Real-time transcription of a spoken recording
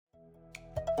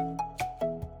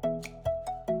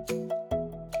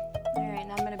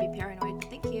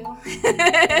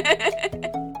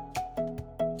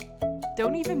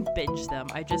Don't even binge them.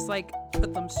 I just like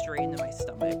put them straight into my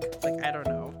stomach. Like, I don't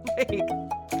know. Like,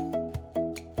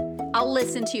 I'll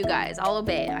listen to you guys. I'll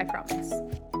obey. I promise.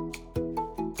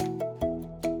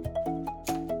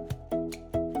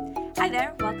 Hi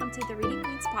there. Welcome to the Reading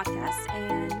Queens podcast,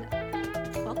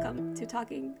 and welcome to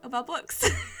talking about books.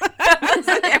 That was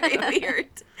very weird,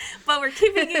 but we're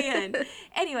keeping it in.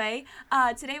 Anyway,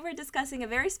 today we're discussing a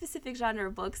very specific genre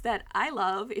of books that I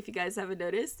love, if you guys haven't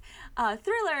noticed.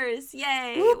 Thrillers.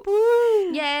 Yay. whoop,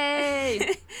 whoop.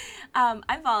 Yay! I'm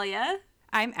Valia.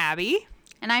 I'm Abby.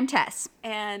 And I'm Tess.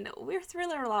 And we're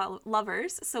thriller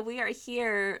lovers, so we are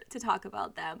here to talk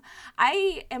about them.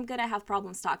 I am going to have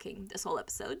problems talking this whole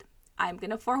episode. I'm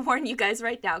going to forewarn you guys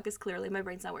right now because clearly my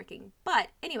brain's not working. But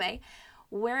anyway,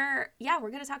 we're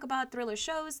going to talk about thriller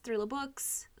shows, thriller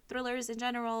books, thrillers in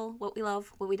general, what we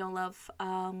love, what we don't love.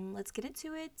 Let's get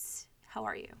into it. How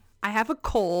are you? I have a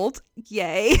cold.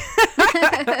 Yay.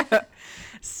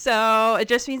 So it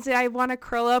just means that I want to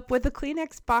curl up with a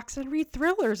Kleenex box and read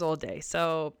thrillers all day.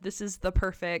 So this is the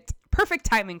perfect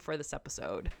timing for this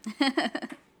episode.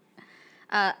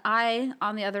 I,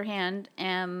 on the other hand,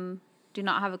 do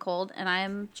not have a cold, and I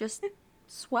am just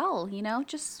swell,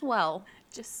 just swell.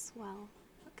 Just swell.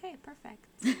 Okay, perfect.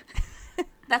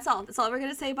 That's all we're going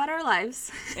to say about our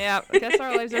lives. Yeah, I guess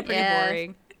our lives are pretty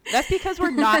boring. That's because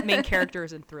we're not main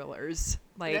characters in thrillers.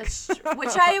 Like, That's true,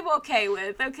 which I am okay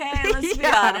with, okay? Let's be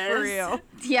honest. For real.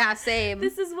 Yeah, same.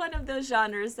 This is one of those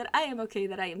genres that I am okay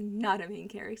that I am not a main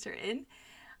character in.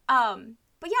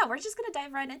 But yeah, we're just going to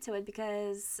dive right into it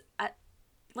because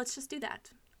let's just do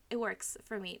that. It works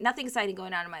for me. Nothing exciting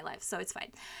going on in my life, so it's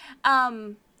fine.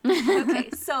 Okay,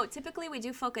 so typically we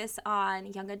do focus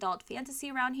on young adult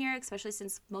fantasy around here, especially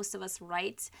since most of us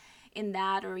write in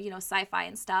that or, sci-fi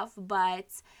and stuff. But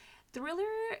thriller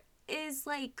is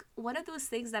like one of those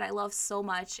things that I love so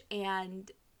much,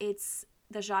 and it's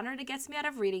the genre that gets me out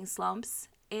of reading slumps.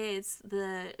 It's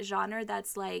the genre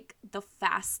that's like the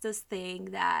fastest thing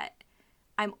that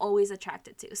I'm always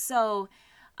attracted to. So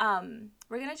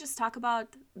we're going to just talk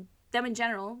about them in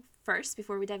general first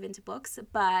before we dive into books.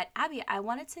 But Abby, I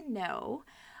wanted to know,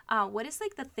 what is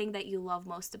like the thing that you love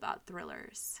most about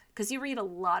thrillers? Because you read a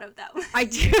lot of them. I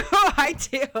do.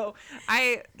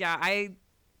 I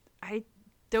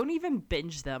don't even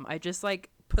binge them. I just like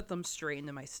put them straight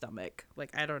into my stomach.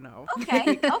 Like, I don't know.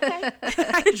 Okay.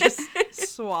 I just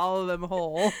swallow them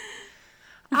whole.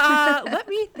 Let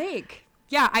me think.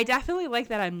 Yeah, I definitely like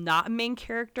that I'm not a main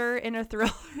character in a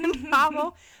thriller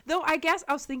novel. Though I guess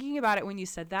I was thinking about it when you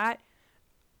said that.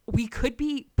 We could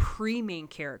be pre-main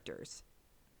characters.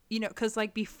 Because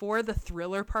like before the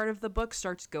thriller part of the book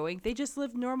starts going, they just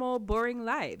live normal, boring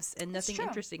lives and nothing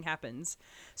interesting happens.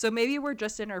 So maybe we're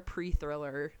just in our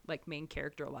pre-thriller, like main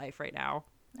character life right now.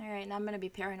 All right, now I'm going to be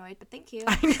paranoid, but thank you.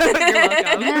 I know, you're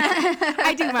welcome.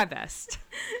 I do my best.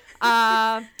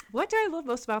 What do I love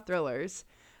most about thrillers?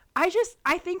 I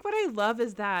think what I love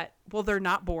is that, well, they're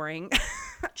not boring.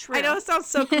 True. I know it sounds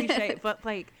so cliche, but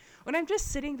like when I'm just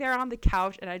sitting there on the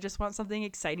couch and I just want something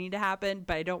exciting to happen,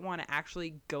 but I don't want to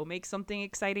actually go make something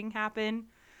exciting happen,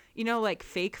 like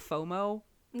fake FOMO.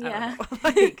 Yeah.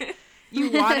 Like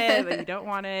you want it, but you don't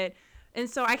want it. And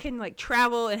so I can like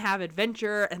travel and have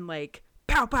adventure and like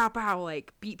pow, pow, pow,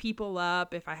 like beat people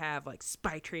up if I have like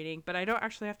spy training, but I don't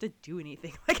actually have to do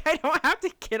anything. Like I don't have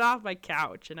to get off my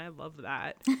couch, and I love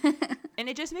that. And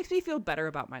it just makes me feel better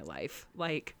about my life.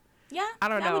 Like, Yeah, I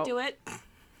don't know. I would do it.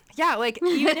 Yeah, like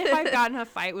even if I've gotten in a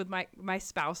fight with my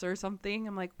spouse or something,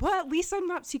 I'm like, well, at least I'm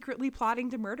not secretly plotting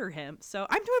to murder him. So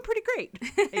I'm doing pretty great.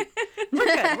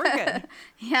 Like, we're good.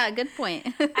 Yeah, good point.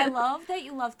 I love that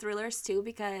you love thrillers too,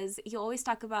 because you always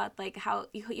talk about like how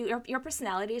your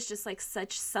personality is just like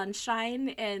such sunshine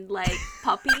and like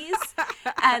puppies,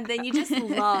 and then you just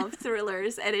love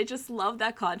thrillers, and I just love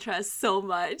that contrast so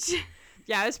much.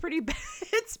 Yeah, it's pretty bad.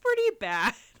 It's pretty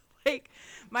bad. Like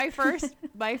my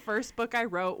first book I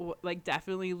wrote like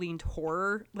definitely leaned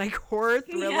horror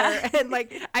thriller, Yeah. and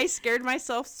like I scared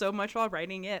myself so much while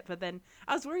writing it, but then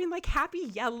I was wearing like happy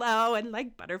yellow and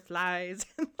like butterflies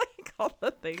and like all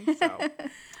the things. So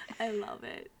I love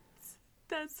it.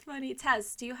 That's funny.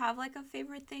 Tess, do you have like a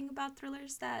favorite thing about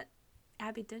thrillers that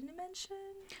Abby didn't mention?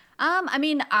 I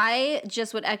mean, I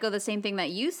just would echo the same thing that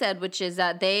you said, which is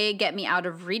that they get me out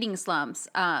of reading slumps,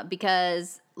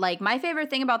 because like my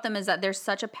favorite thing about them is that they're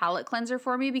such a palate cleanser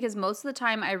for me, because most of the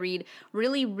time I read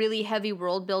really, really heavy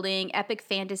world building, epic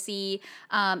fantasy.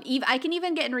 I can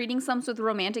even get in reading slumps with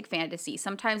romantic fantasy.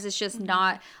 Sometimes it's just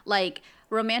not like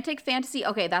Romantic fantasy,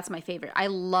 okay, that's my favorite. I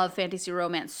love fantasy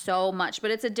romance so much,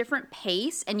 but it's a different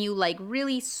pace and you like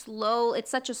really slow. It's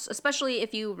such a, especially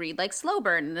if you read like slow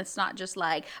burn and it's not just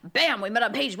like, bam, we met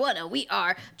on page 1 and we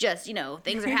are just, you know,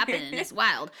 things are happening and it's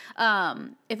wild.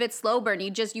 If it's slow burn,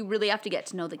 you really have to get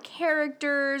to know the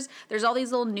characters. There's all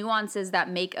these little nuances that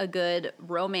make a good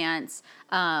romance.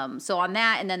 So on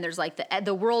that, and then there's like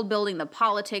the world building, the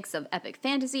politics of epic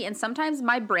fantasy, and sometimes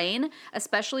my brain,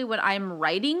 especially when I'm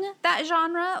writing that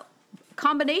genre,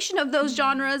 combination of those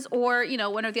genres, or you know,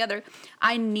 one or the other,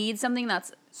 I need something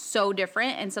that's so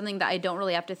different and something that I don't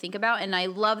really have to think about. And I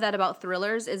love that about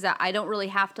thrillers is that I don't really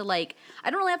have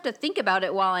to think about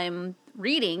it while I'm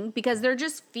reading because they're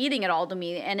just feeding it all to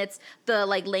me, and it's the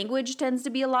like language tends to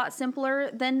be a lot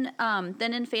simpler than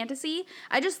in fantasy.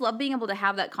 I just love being able to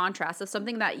have that contrast of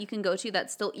something that you can go to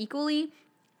that's still equally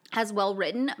as well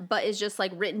written, but is just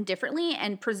like written differently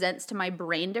and presents to my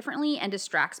brain differently and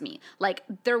distracts me. Like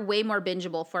they're way more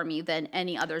bingeable for me than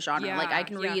any other genre. Yeah, like I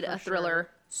can read a thriller sure.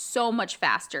 so much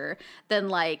faster than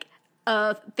like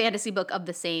a fantasy book of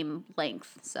the same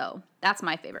length. So that's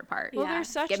my favorite part. Well, Yeah. they're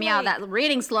such Get me out of that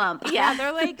reading slump. Yeah,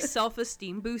 they're like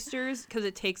self-esteem boosters because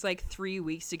it takes like 3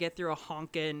 weeks to get through a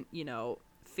honkin', you know,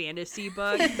 fantasy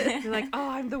book. You're like, oh,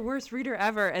 I'm the worst reader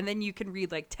ever, and then you can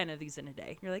read like 10 of these in a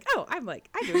day. You're like, oh, I'm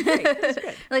doing great. That's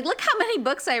good. Like, look how many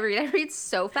books I read. I read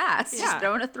so fast. Yeah. Just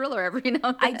throwing a thriller every now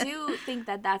and I then. do think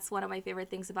that that's one of my favorite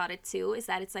things about it too, is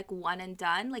that it's like one and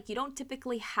done. Like you don't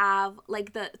typically have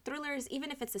like the thrillers, even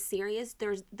if it's a series,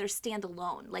 they're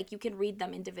standalone. Like you can read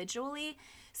them individually.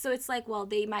 So it's like, well,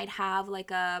 they might have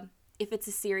like if it's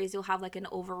a series, you'll have like an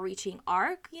overreaching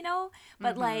arc, you know,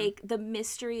 but like the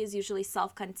mystery is usually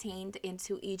self-contained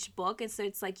into each book. And so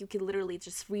it's like you can literally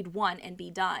just read one and be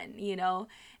done, you know,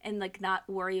 and like not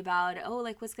worry about, oh,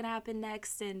 like what's going to happen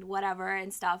next and whatever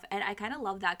and stuff. And I kind of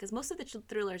love that because most of the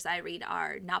thrillers I read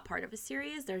are not part of a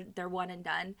series. They're one and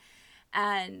done.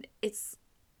 And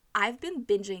I've been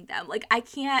binging them. Like I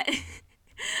can't,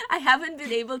 I haven't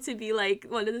been able to be like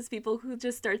one of those people who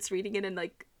just starts reading it and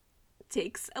like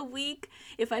takes a week.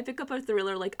 If I pick up a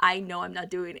thriller, like I know I'm not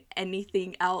doing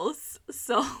anything else.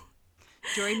 So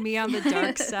Join me on the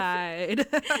dark side.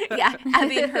 yeah, I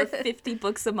mean her 50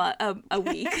 books a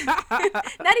week.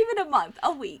 Not even a month,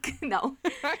 a week. No.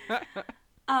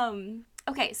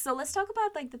 Okay, so let's talk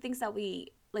about like the things that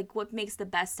we like, what makes the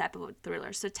best type of a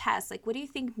thriller. So Tess, like what do you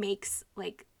think makes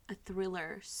like a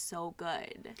thriller so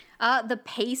good? The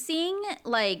pacing,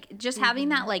 like just having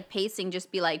that like pacing,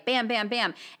 just be like bam, bam,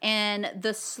 bam, and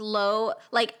the slow,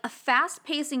 like a fast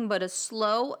pacing but a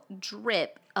slow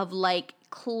drip of like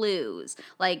clues.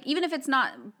 Like even if it's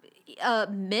not a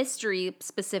mystery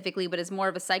specifically, but it's more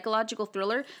of a psychological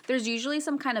thriller, there's usually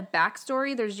some kind of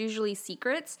backstory, there's usually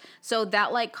secrets. So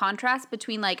that like contrast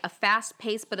between like a fast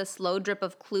pace but a slow drip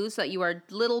of clues, so that you are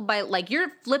little by, like you're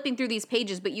flipping through these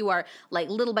pages, but you are like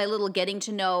little by little getting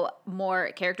to know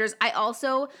more characters. I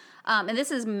also and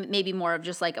this is maybe more of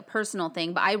just like a personal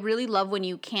thing, but I really love when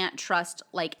you can't trust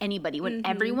like anybody, when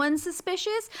everyone's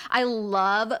suspicious. I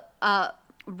love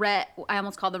I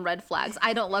almost call them red flags.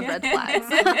 I don't love red flags.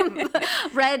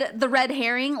 The red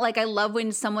herring. Like I love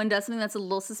when someone does something that's a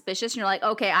little suspicious and you're like,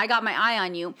 okay, I got my eye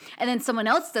on you. And then someone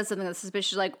else does something that's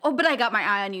suspicious, like, oh, but I got my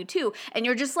eye on you too. And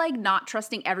you're just like not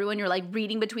trusting everyone. You're like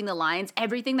reading between the lines.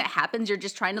 Everything that happens, you're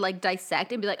just trying to like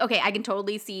dissect and be like, okay, I can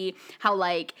totally see how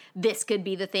like this could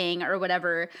be the thing or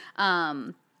whatever.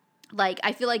 Like,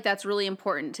 I feel like that's really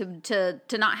important to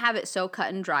not have it so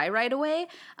cut and dry right away.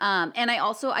 And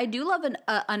I do love an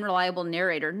unreliable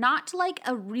narrator, not to like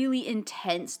a really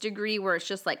intense degree where it's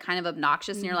just like kind of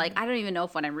obnoxious and you're like, I don't even know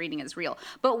if what I'm reading is real,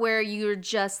 but where you're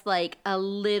just like a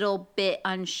little bit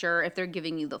unsure if they're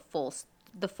giving you the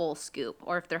full scoop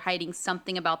or if they're hiding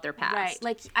something about their past. Right.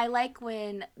 Like I like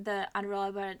when the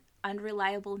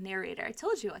unreliable narrator, I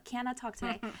told you I cannot talk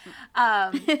today,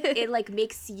 it like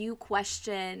makes you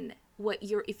question what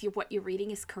you're reading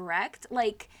is correct,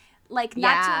 like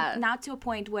not to a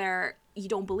point where you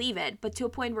don't believe it, but to a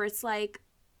point where it's like,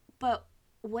 but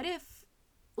what if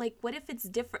it's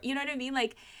different, you know what I mean?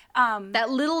 Like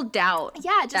that little doubt,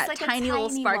 yeah, just that like tiny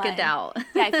little spark of doubt.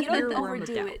 Yeah, if you don't Your worm of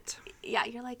overdo doubt. it, yeah,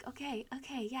 you're like, okay,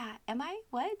 yeah, am I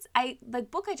what? The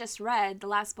book I just read, the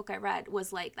last book I read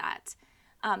was like that.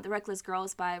 The Reckless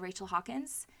Girls by Rachel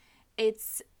Hawkins.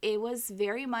 It was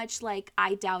very much like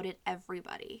I doubted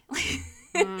everybody.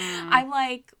 I'm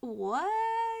like,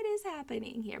 what is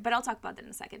happening here? But I'll talk about that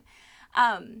in a second.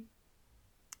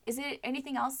 Is it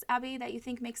anything else, Abby, that you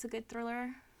think makes a good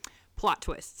thriller? Plot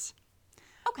twists.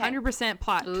 Okay. 100%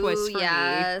 plot Ooh, twist for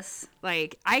yes. me.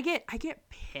 Like I get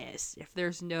pissed if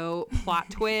there's no plot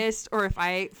twist or if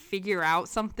I figure out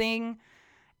something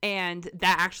and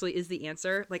that actually is the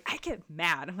answer, like I get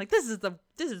mad. I'm like, this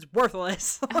is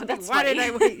worthless. Like, that's why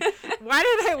funny.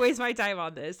 did I waste my time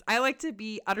on this? I like to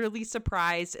be utterly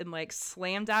surprised and like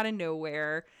slammed out of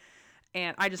nowhere,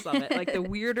 and I just love it. Like the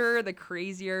weirder, the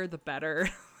crazier, the better.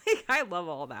 Like I love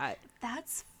all that.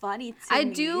 That's funny to I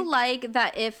me. do like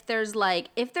that if there's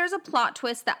a plot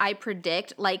twist that I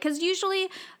predict, like, because usually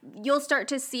you'll start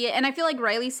to see it, and I feel like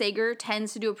Riley Sager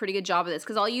tends to do a pretty good job of this,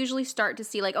 because I'll usually start to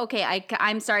see, like, okay,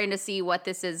 I'm starting to see what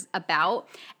this is about,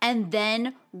 and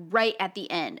then right at the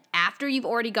end, after you've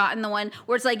already gotten the one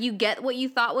where it's like you get what you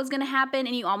thought was going to happen,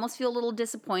 and you almost feel a little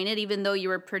disappointed, even though you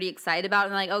were pretty excited about it,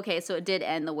 and like, okay, so it did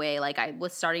end the way, like, I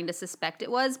was starting to suspect it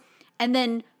was, and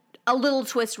then a little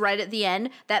twist right at the end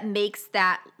that makes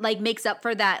up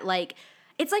for that, like,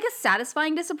 it's like a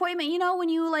satisfying disappointment, you know,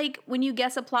 when you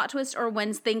guess a plot twist or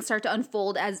when things start to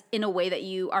unfold as in a way that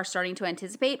you are starting to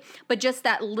anticipate, but just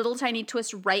that little tiny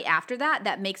twist right after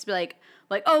that makes me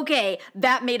like, okay,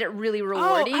 that made it really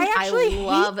rewarding. I actually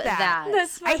love hate that. that.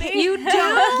 That's funny. You do?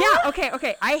 Yeah,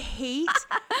 okay. I hate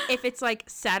if it's like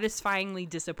satisfyingly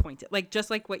disappointed. Like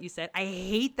just like what you said. I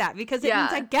hate that because it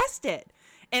means I guessed it.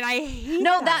 And I hate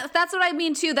that's what I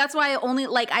mean too. That's why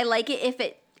I like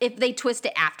it if they twist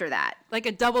it after that. like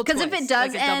a double twist. Because if it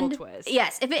does like a end, double twist.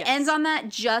 yes, if it ends on that,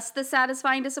 just the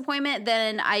satisfying disappointment,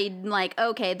 then I'm like,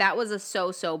 okay, that was a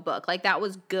so-so book. Like that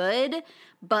was good,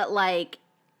 but like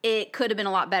it could have been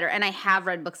a lot better. And I have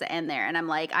read books that end there, and I'm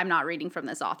like, I'm not reading from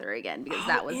this author again because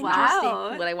that was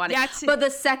not what I wanted. Yeah, but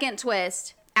the second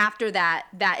twist after that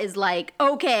is like,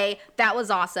 okay, that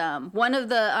was awesome. One of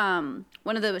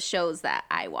the shows that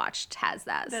I watched has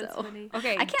that. That's so funny.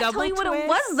 Okay, I can't double tell you what it twist.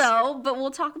 was though, but we'll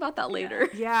talk about that later.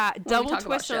 Yeah, we double talk about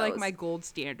twists are like shows. my gold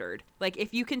standard. Like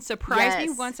if you can surprise me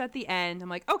Yes. once at the end, I'm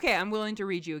like, okay, I'm willing to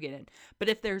read you again. But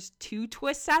if there's two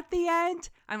twists at the end,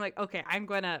 I'm like, okay, I'm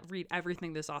gonna read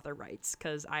everything this author writes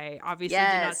because I obviously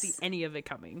did not see Yes. any of it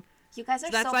coming. You guys are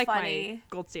So that's so like funny. my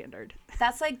gold standard.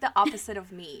 That's like the opposite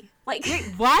of me. Like,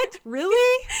 What?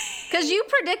 Really? Because you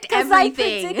predict because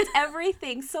everything. I predict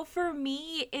everything. So for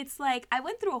me, it's like I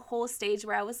went through a whole stage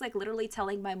where I was like literally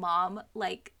telling my mom,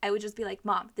 like I would just be like,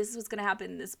 Mom, this is what's gonna happen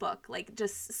in this book, like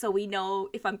just so we know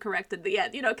if I'm correct at the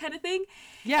end, you know, kind of thing.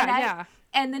 Yeah,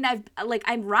 And then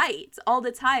I'm right all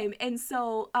the time. And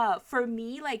so for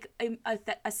me, like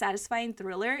a satisfying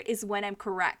thriller is when I'm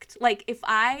correct. Like if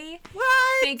I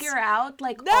What? figure out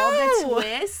like No! all the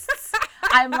twists,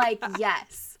 I'm like,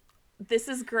 yes, this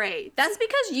is great. That's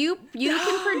because you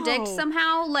can predict No.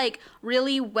 somehow like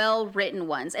really well written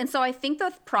ones. And so I think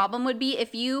the problem would be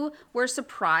if you were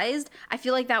surprised, I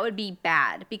feel like that would be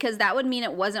bad because that would mean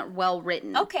it wasn't well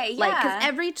written. Okay, Like, yeah. because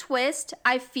every twist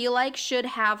I feel like should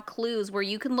have clues where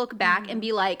you can look back and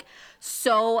be like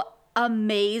so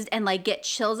amazed and like get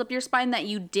chills up your spine that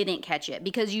you didn't catch it,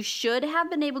 because you should have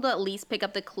been able to at least pick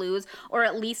up the clues or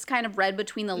at least kind of read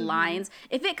between the lines.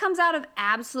 If it comes out of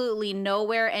absolutely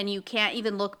nowhere and you can't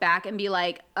even look back and be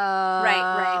like,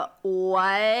 Right.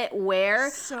 what, where,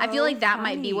 I feel like that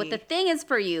might be what the funny. thing is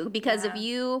for you, because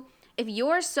Yeah. if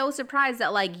you're so surprised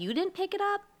that like you didn't pick it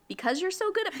up because you're so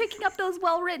good at picking up those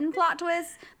well-written plot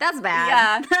twists, that's bad.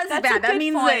 Yeah, that's that's a bad. That good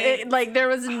means point. like there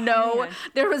was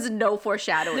no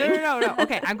foreshadowing. No.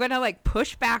 Okay, I'm gonna like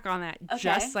push back on that Okay.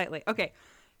 just slightly. Okay,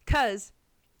 because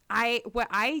what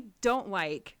I don't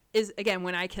like is again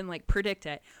when I can like predict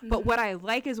it, but what I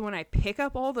like is when I pick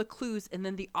up all the clues and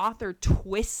then the author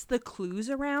twists the clues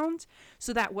around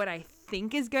so that what I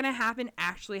think is gonna happen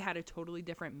actually had a totally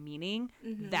different meaning.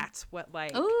 That's what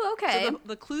like. Ooh, okay. So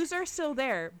the clues are still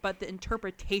there, but the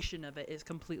interpretation of it is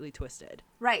completely twisted.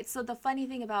 Right. So the funny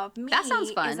thing about me That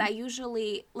sounds fun. is I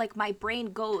usually like my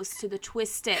brain goes to the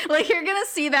twisted. Like you're gonna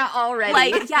see that already.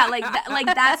 Like yeah,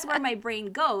 like that's where my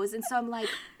brain goes, and so I'm like,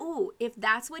 ooh, if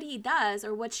that's what he does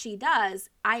or what she does,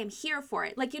 I am here for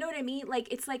it. Like, you know what I mean? Like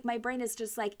it's like my brain is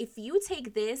just like, if you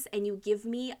take this and you give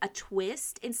me a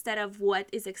twist instead of what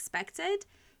is expected,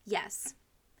 yes,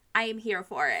 I am here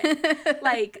for it.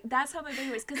 Like that's how my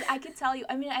brain works. Because I can tell you,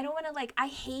 I mean, I don't want to like,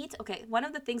 one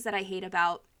of the things that I hate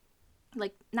about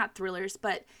like not thrillers,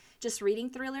 but just reading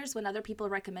thrillers when other people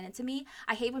recommend it to me,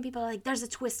 I hate when people are like, there's a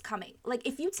twist coming. Like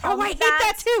if you tell me I hate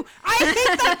that too. I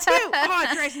hate that too. Oh,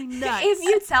 it drives me nuts. if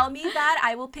you tell me that,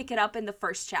 I will pick it up in the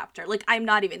first chapter. Like I'm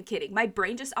not even kidding. My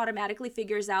brain just automatically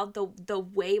figures out the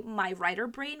way my writer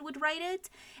brain would write it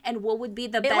and what would be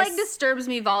the it best. like disturbs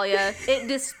me, Valia. It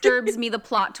disturbs me the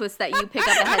plot twist that you pick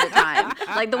up ahead of time.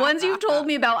 Like the ones you've told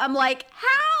me about, I'm like, how?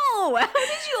 No! How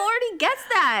did you already guess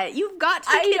that? You've got to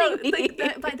be kidding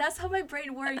me. But that's how my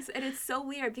brain works, and it's so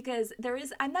weird because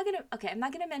I'm not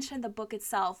gonna mention the book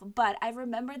itself, but I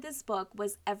remember this book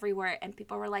was everywhere, and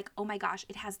people were like, "Oh my gosh,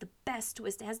 it has the best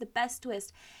twist! It has the best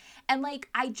twist!" And like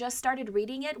I just started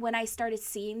reading it when I started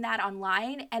seeing that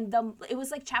online, and it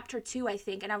was like chapter 2, I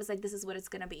think, and I was like, "This is what it's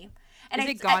gonna be." And is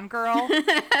it Gone Girl?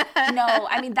 No,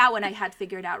 I mean that one I had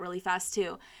figured out really fast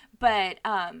too, but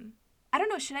I don't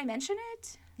know. Should I mention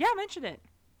it? Yeah, mention it.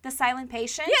 The Silent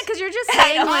Patient? Yeah, because you're just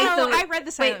saying like I read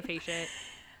The Silent Patient.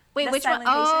 Wait, The which one? Silent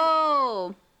Patient.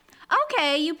 Oh,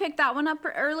 okay. You picked that one up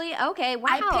early. Okay, wow.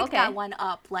 I picked that one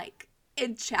up like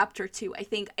in chapter 2, I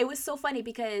think. It was so funny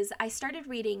because I started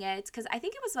reading it because I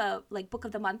think it was a like book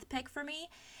of the month pick for me,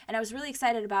 and I was really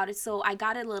excited about it. So I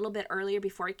got it a little bit earlier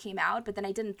before it came out, but then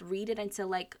I didn't read it until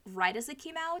like right as it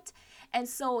came out. And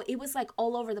so it was like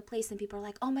all over the place, and people are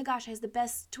like, "Oh my gosh, it has the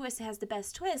best twist, it has the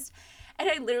best twist." And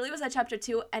I literally was at chapter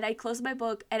 2, and I closed my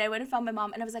book, and I went and found my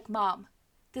mom, and I was like, "Mom,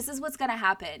 this is what's gonna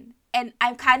happen." And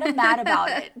I'm kind of mad about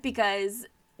it because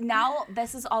now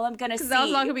this is all I'm gonna see. That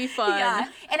was not gonna be fun. Yeah,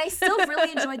 and I still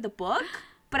really enjoyed the book,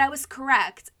 but I was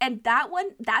correct. And that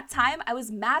time, I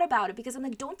was mad about it because I'm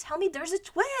like, don't tell me there's a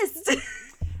twist.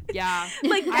 Yeah.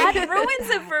 Like, that ruins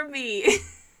it for me.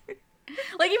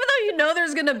 Like, even though you know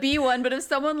there's gonna be one, but if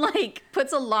someone like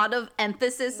puts a lot of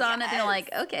emphasis on it, they're like,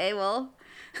 okay, well.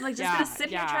 I'm like, just gonna sit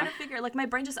here trying to figure, like, my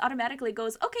brain just automatically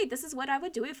goes, okay, this is what I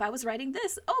would do if I was writing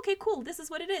this. Okay, cool, this is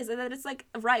what it is. And then it's like,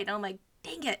 right. And I'm like,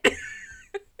 dang it.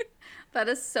 That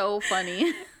is so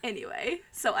funny. Anyway,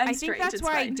 so I think that's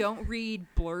why I don't read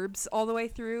blurbs all the way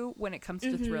through when it comes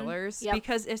to thrillers,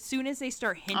 because as soon as they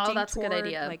start hinting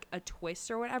toward like a twist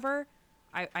or whatever,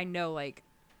 I know like,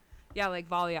 yeah, like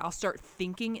Valia, I'll start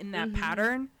thinking in that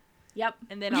pattern. Yep.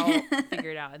 And then I'll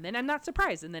figure it out, and then I'm not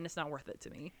surprised, and then it's not worth it to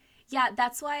me. Yeah,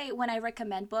 that's why when I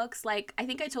recommend books, like, I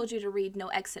think I told you to read No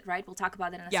Exit, right? We'll talk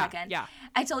about it in a second. Yeah.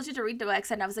 I told you to read No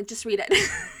Exit, and I was like, just read it.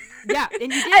 Yeah, and you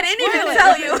did. I didn't even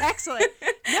tell you. Excellent.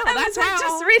 No, that's why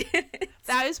just read it.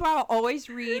 That is why I'll always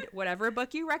read whatever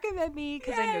book you recommend me,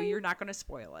 because I know you're not going to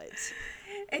spoil it.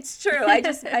 It's true. I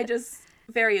just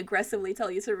very aggressively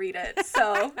tell you to read it,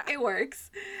 so it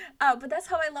works. But that's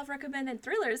how I love recommending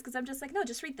thrillers, because I'm just like, no,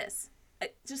 just read this.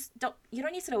 You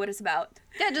don't need to know what it's about.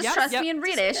 Yeah, just trust me and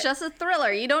read it. It's just a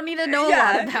thriller. You don't need to know a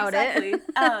lot about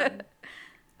it.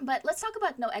 But let's talk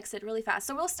about No Exit really fast.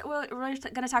 So we're going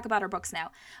to talk about our books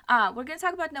now. We're going to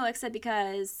talk about No Exit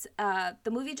because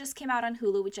the movie just came out on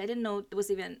Hulu, which I didn't know was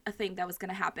even a thing that was going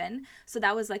to happen. So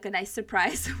that was like a nice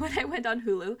surprise when I went on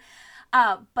Hulu.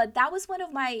 But that was one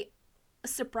of my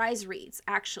surprise reads,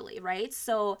 actually, right?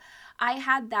 So I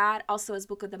had that also as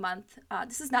book of the month.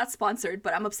 This is not sponsored,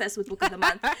 but I'm obsessed with book of the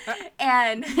month.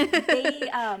 And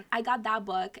I got that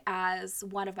book as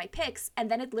one of my picks, and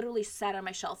then it literally sat on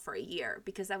my shelf for a year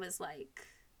because I was like,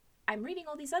 I'm reading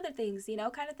all these other things,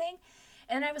 kind of thing.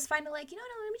 And I was finally like, no,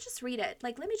 let me just read it.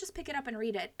 Like, let me just pick it up and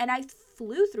read it. And I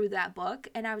flew through that book,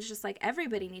 and I was just like,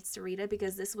 everybody needs to read it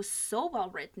because this was so well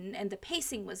written, and the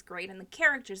pacing was great, and the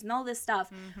characters and all this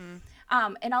stuff.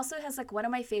 And also it has like one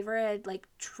of my favorite like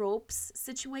tropes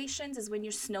situations is when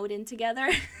you're snowed in together.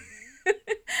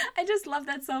 I just love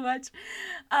that so much.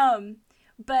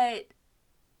 But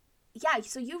yeah,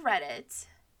 so you read it.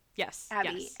 Yes, Abby.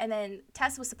 yes. And then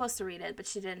Tess was supposed to read it, but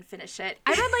she didn't finish it.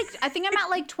 I think I'm at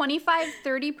like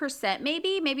 25-30%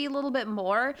 maybe a little bit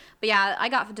more. But yeah, I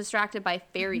got distracted by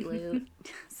Fairy Loot,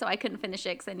 so I couldn't finish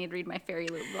it because I need to read my Fairy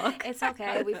Loot book. It's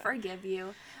okay. We forgive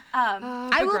you.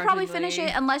 I will probably finish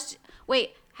it unless...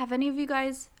 Wait, have any of you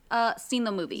guys seen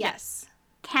the movie? Yes.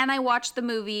 Can I watch the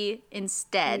movie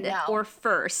instead or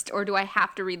first? Or do I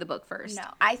have to read the book first? No,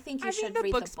 I think you should read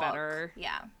the book. Better.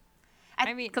 Yeah.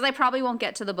 I mean, because I probably won't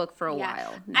get to the book for a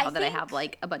while now that I have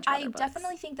like a bunch of other books. I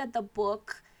definitely think that the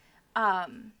book, the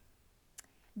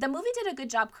movie did a good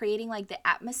job creating like the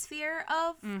atmosphere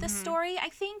of the story, I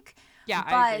think. Yeah,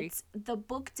 but I agree. the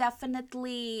book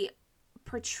definitely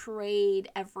portrayed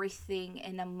everything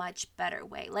in a much better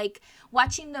way. Like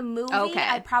watching the movie,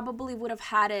 I probably would have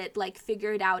had it like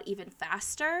figured out even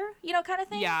faster, kind of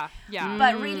thing. Yeah.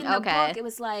 But reading the book, it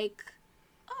was like,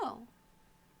 oh,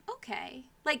 okay.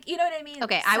 Like, you know what I mean?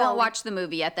 Okay, I won't watch the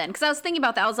movie yet then. Because I was thinking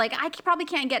about that. I was like, I probably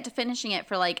can't get to finishing it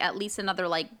for like at least another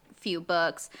like few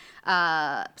books. So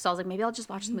I was like, maybe I'll just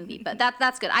watch the movie. But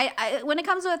that's good. I when it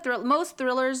comes to most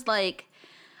thrillers, like,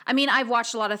 I mean, I've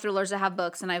watched a lot of thrillers that have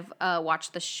books, and I've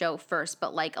watched the show first.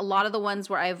 But like a lot of the ones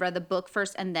where I've read the book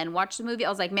first and then watched the movie, I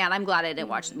was like, man, I'm glad I didn't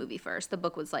watch the movie first. The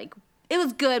book was like, it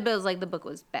was good, but it was like the book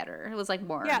was better. It was like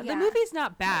more. Yeah, the movie's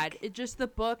not bad. It just the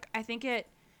book. I think it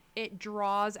it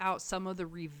draws out some of the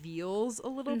reveals a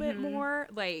little bit more.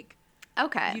 Like,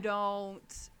 Okay. you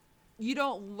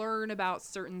don't learn about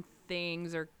certain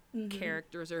things or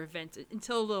characters or events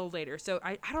until a little later. So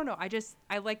I don't know.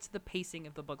 I liked the pacing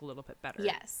of the book a little bit better.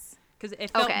 Yes. Because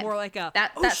it felt Okay. more like a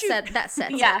That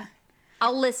sets Yeah. it.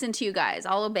 I'll listen to you guys.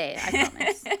 I'll obey. I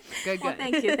promise. good. Well,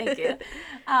 thank you.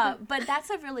 But that's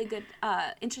a really good,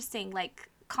 interesting, like,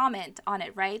 comment on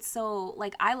it, right? So,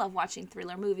 like, I love watching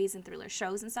thriller movies and thriller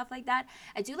shows and stuff like that.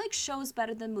 I do like shows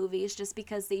better than movies just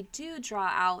because they do draw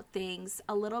out things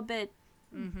a little bit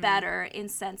better in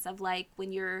sense of, like,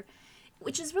 when you're,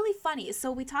 which is really funny.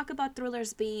 So we talk about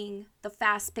thrillers being the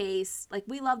fast pace, like,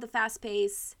 we love the fast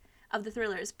pace of the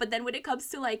thrillers, but then when it comes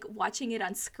to, like, watching it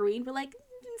on screen, we're like,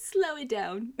 slow it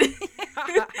down.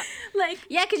 Like,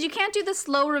 Yeah, because you can't do the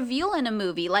slow reveal in a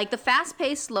movie. Like, the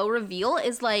fast-paced slow reveal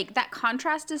is, like, that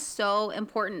contrast is so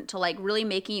important to, like, really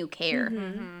making you care.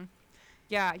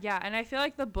 Yeah. And I feel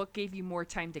like the book gave you more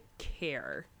time to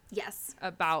care yes.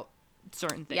 about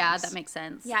certain things. Yeah, that makes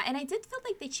sense. Yeah, and I did feel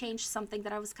like they changed something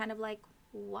that I was kind of like,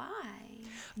 why?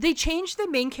 They changed the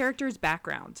main character's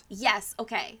background. Yes,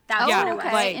 okay. That was Yeah, what it was.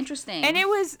 okay. like, Interesting. And it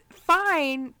was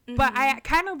fine, but I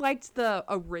kind of liked the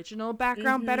original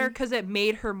background better because it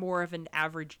made her more of an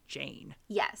average Jane.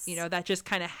 Yes. You know, that just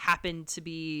kind of happened to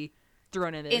be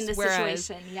thrown in this. in the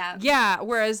situation, yeah. Yeah,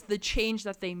 whereas the change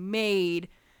that they made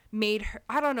her,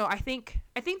 I don't know, I think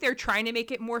they're trying to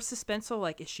make it more suspenseful,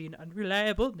 like, is she an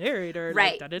unreliable narrator?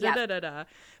 Right, Like, da-da-da-da-da-da.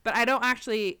 But I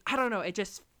don't know, it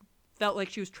just felt like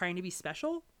she was trying to be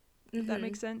special, if that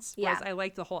makes sense. Yeah. Whereas I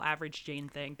like the whole average Jane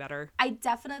thing better. I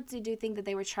definitely do think that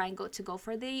they were trying to go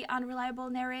for the unreliable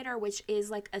narrator, which is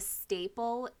like a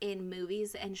staple in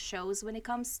movies and shows when it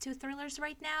comes to thrillers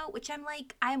right now, which I'm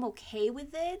like, I'm okay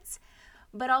with it,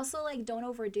 but also, like, don't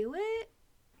overdo it.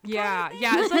 Yeah,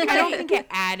 it's like I don't think it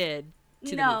added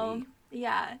to the movie.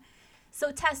 Yeah.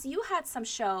 So, Tess, you had some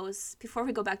shows, before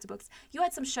we go back to books, you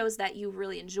had some shows that you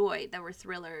really enjoyed that were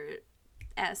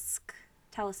thriller-esque.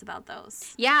 Tell us about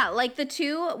those. Yeah, like the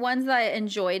two ones that I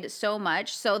enjoyed so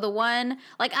much. So the one,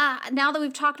 like, now that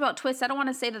we've talked about twists, I don't want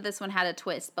to say that this one had a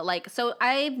twist, but, like, so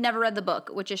I've never read the book,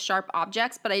 which is Sharp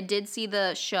Objects, but I did see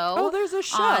the show. Oh, there's a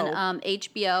show. On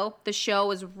HBO. The show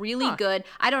was really good.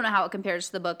 I don't know how it compares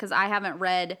to the book because I haven't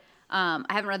read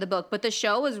the book, but the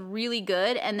show was really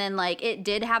good. And then, like, it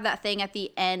did have that thing at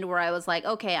the end where I was like,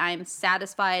 okay, I'm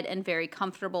satisfied and very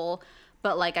comfortable,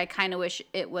 but, like, I kind of wish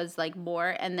it was, like,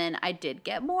 more. And then I did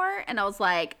get more, and I was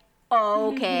like,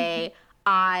 okay,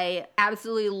 I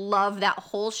absolutely love that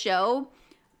whole show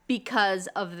because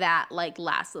of that, like,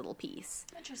 last little piece.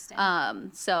 Interesting.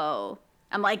 So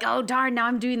I'm like, oh, darn, now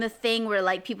I'm doing the thing where,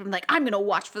 like, people are like, I'm going to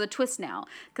watch for the twist now.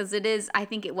 Because I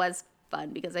think it was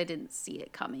fun because I didn't see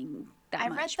it coming that I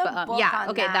much. read the But, book yeah, on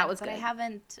okay, that was but good. I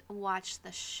haven't watched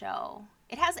the show.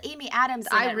 It has Amy Adams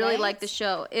in I it, really right? like the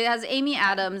show. It has Amy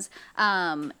Adams,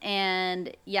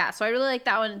 and yeah, so I really like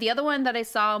that one. The other one that I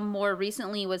saw more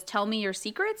recently was Tell Me Your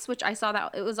Secrets, which I saw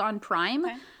that it was on Prime.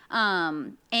 Okay.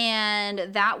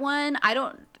 And that one, I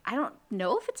don't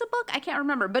know if it's a book. I can't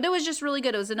remember, but it was just really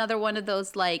good. It was another one of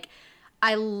those, like,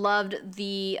 I loved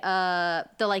the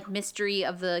like mystery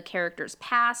of the character's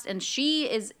past, and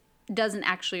she doesn't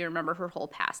actually remember her whole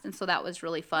past, and so that was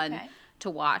really fun. Okay. To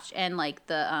watch. And, like,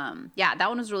 the that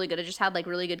one was really good. It just had, like,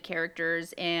 really good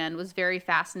characters and was very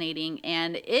fascinating,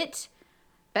 and it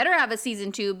better have a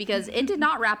season 2 because it did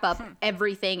not wrap up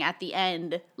everything at the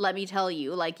end, let me tell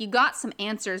you. Like, you got some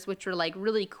answers which were, like,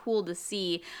 really cool to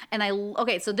see. And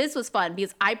okay, so this was fun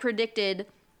because I predicted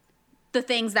the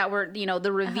things that were, you know,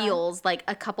 the reveals, like,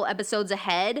 a couple episodes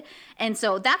ahead. And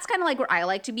so that's kind of like where I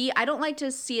like to be. I don't like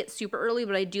to see it super early,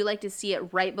 but I do like to see it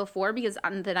right before because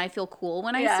then I feel cool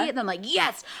when I see it. And I'm like,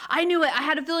 yes, I knew it. I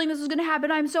had a feeling this was going to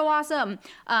happen. I'm so awesome.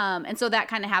 And so that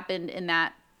kind of happened in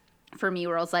that for me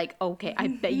where I was like, okay, I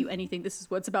bet you anything this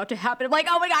is what's about to happen. I'm like,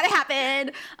 oh my God, it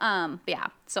happened. But yeah,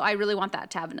 so I really want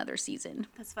that to have another season.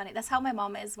 That's funny. That's how my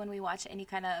mom is when we watch any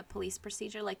kind of police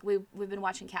procedure. Like, we've been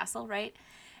watching Castle, right?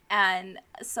 And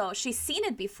so she's seen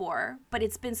it before, but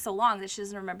it's been so long that she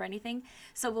doesn't remember anything.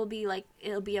 So it'll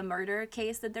be a murder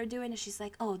case that they're doing, and she's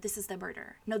like, oh, this is the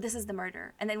murder. No, this is the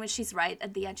murder. And then when she's right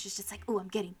at the end, she's just like, oh, I'm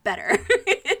getting better.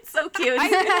 It's so cute. I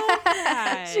know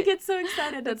that. She gets so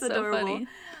excited. That's That's so adorable.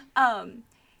 funny.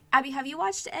 Abby, have you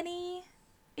watched any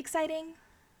exciting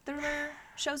thriller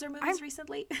shows or movies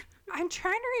recently? I'm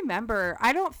trying to remember.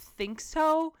 I don't think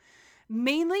so.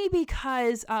 Mainly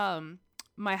because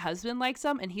my husband likes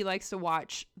them and he likes to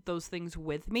watch those things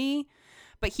with me.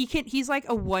 but he's like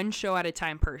a one show at a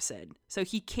time person. So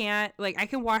he can't, like, I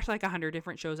can watch like 100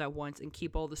 different shows at once and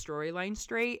keep all the storylines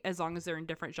straight as long as they're in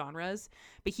different genres,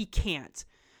 but he can't.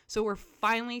 So we're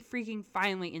finally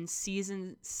in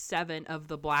season 7 of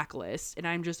The Blacklist, and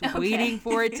I'm just waiting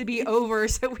for it to be over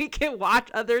so we can watch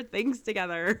other things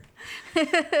together.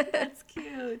 That's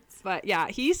cute. But yeah,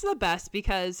 he's the best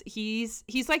because he's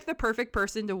like the perfect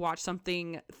person to watch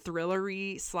something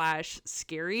thrillery /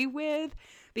 scary with,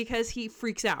 because he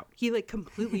freaks out. He like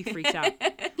completely freaks out.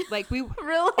 Like Really?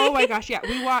 Oh my gosh, yeah.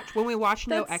 When we watched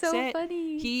No That's Exit, so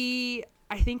funny.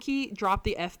 I think he dropped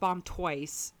the F-bomb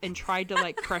twice and tried to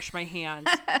like crush my hand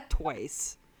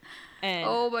twice. And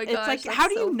oh my gosh, it's like, that's how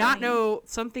do you so not funny. know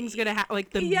something's gonna happen?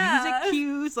 Like the music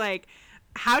cues, like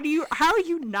how are you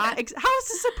not? How is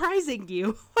this surprising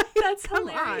you? Like, That's come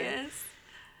on. hilarious.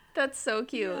 That's so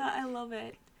cute. Yeah, I love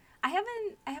it. I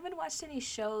haven't watched any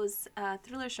shows,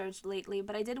 thriller shows lately,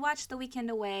 but I did watch The Weekend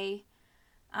Away,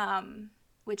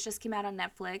 which just came out on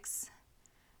Netflix,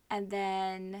 and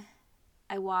then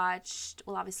I watched,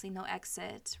 well, obviously No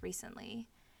Exit recently,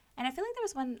 and I feel like there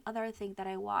was one other thing that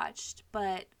I watched,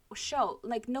 but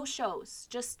no shows,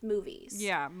 just movies.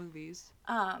 Yeah, movies.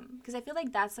 Because I feel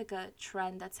like that's like a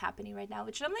trend that's happening right now,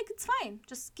 which I'm like, it's fine,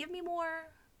 just give me more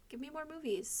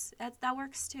movies. That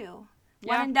works too.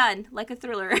 Yeah. One and done, like a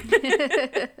thriller. And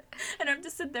I have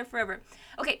to sit there forever.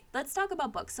 Okay, let's talk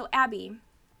about books. So Abby,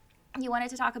 you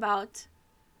wanted to talk about,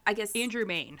 I guess, Andrew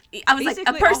Mayne. I was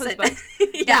Basically, like, a all his person. books.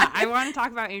 Yeah, I want to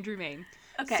talk about Andrew Mayne.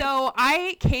 Okay. So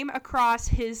I came across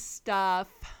his stuff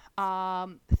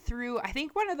through, I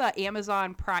think, one of the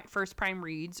Amazon first Prime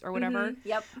reads or whatever.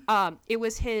 Yep. It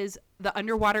was the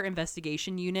Underwater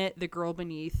Investigation Unit, The Girl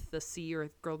Beneath the Sea, or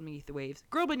Girl Beneath the Waves,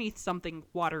 Girl Beneath something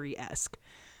watery-esque.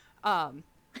 And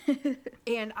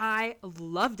I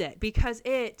loved it because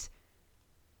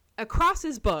across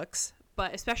his books,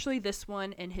 but especially this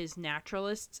one and his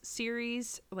naturalist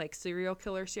series, like serial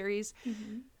killer series,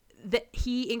 that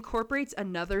he incorporates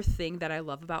another thing that I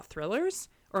love about thrillers,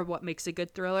 or what makes a good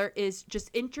thriller, is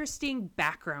just interesting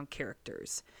background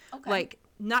characters. Okay. Like,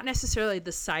 not necessarily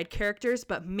the side characters,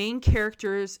 but main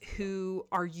characters who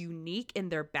are unique in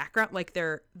their background, like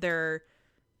their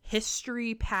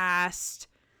history, past,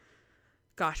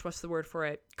 gosh, what's the word for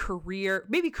it? Career.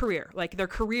 Like their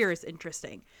career is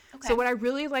interesting. Okay. So what I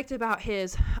really liked about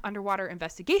his Underwater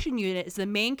Investigation Unit is the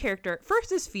main character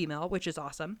first is female, which is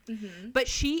awesome, but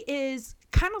she is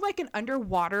kind of like an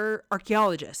underwater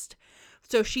archaeologist.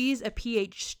 So she's a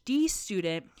PhD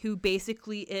student who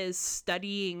basically is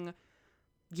studying,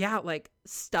 like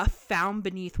stuff found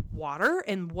beneath water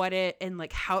and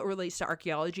like how it relates to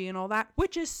archaeology and all that,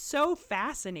 which is so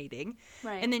fascinating.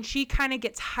 Right. And then she kind of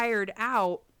gets hired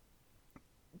out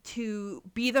to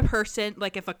be the person,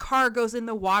 like if a car goes in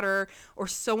the water or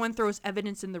someone throws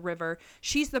evidence in the river,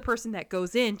 she's the person that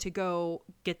goes in to go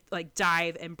get, like,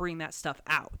 dive and bring that stuff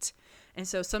out. And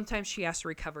so sometimes she has to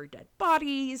recover dead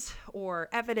bodies or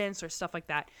evidence or stuff like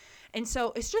that. And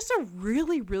so it's just a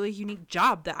really, really unique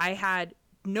job that I had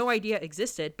no idea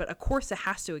existed, but of course it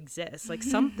has to exist. Like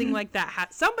something like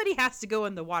that. Somebody has to go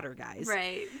in the water, guys.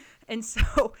 Right. And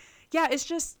so, yeah, it's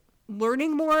just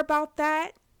learning more about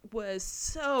that was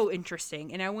so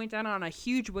interesting. And I went down on a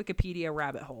huge Wikipedia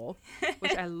rabbit hole,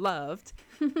 which I loved.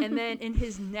 And then in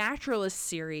his naturalist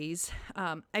series,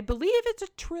 I believe it's a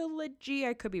trilogy.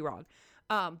 I could be wrong.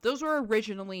 Those were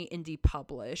originally indie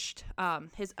published.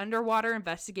 His Underwater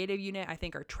Investigative Unit, I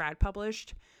think, are trad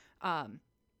published.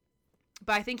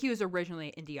 But I think he was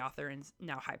originally an indie author and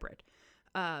now hybrid.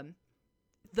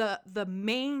 The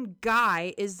main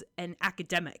guy is an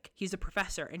academic. He's a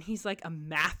professor, and he's like a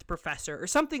math professor or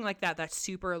something like that. That's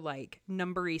super like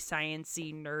numbery,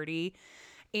 sciencey, nerdy.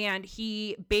 And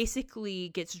he basically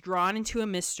gets drawn into a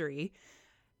mystery,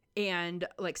 and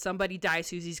like somebody dies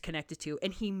who he's connected to,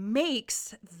 and he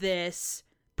makes this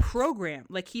program.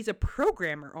 Like he's a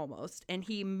programmer almost, and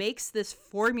he makes this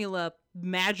formula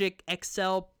magic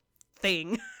Excel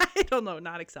thing. I don't know,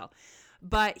 not Excel,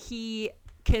 but he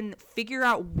can figure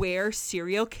out where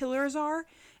serial killers are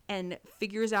and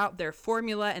figures out their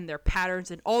formula and their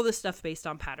patterns and all this stuff based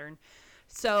on pattern.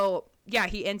 So yeah,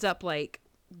 he ends up like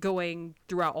going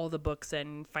throughout all the books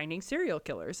and finding serial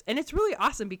killers. And it's really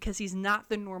awesome because he's not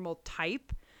the normal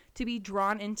type to be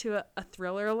drawn into a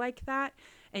thriller like that.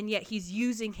 And yet he's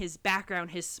using his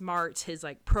background, his smarts, his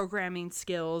like programming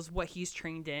skills, what he's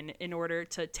trained in order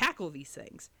to tackle these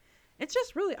things. It's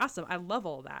just really awesome. I love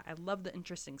all that. I love the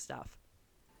interesting stuff.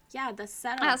 Yeah, the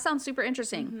setup. That sounds super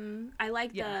interesting. Mm-hmm. I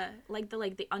like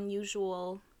the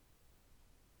unusual.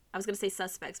 I was gonna say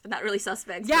suspects, but not really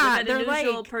suspects. Yeah, but they're an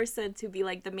unusual like person to be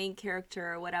like the main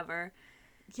character or whatever.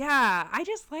 Yeah, I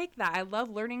just like that. I love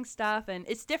learning stuff, and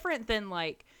it's different than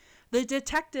like the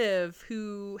detective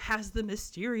who has the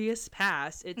mysterious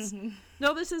past. It's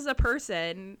no, this is a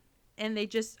person, and they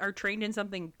just are trained in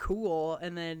something cool,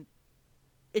 and then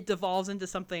it devolves into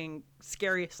something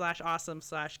scary / awesome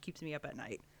 / keeps me up at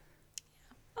night.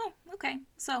 Oh, okay.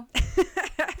 So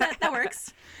that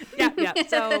works. Yeah.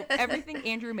 So everything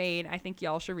Andrew made, I think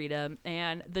y'all should read him.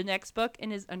 And the next book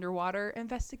in his underwater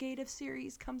investigative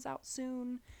series comes out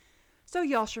soon, so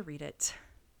y'all should read it.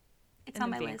 It's and on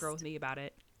my then list. Fangirl with me about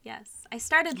it. Yes, I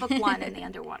started book 1 in the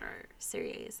underwater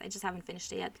series. I just haven't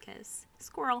finished it yet because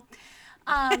squirrel.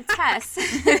 Tess,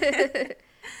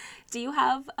 do you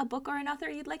have a book or an author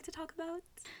you'd like to talk about?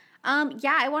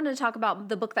 Yeah, I wanted to talk about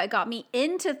the book that got me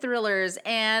into thrillers,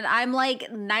 and I'm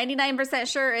like 99%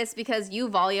 sure it's because you,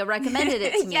 Valia, recommended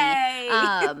it to me.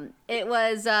 Yay! It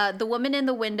was The Woman in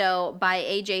the Window by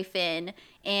A.J. Finn,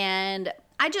 and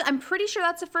I'm pretty sure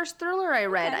that's the first thriller I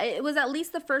read. Okay. It was at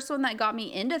least the first one that got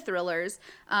me into thrillers.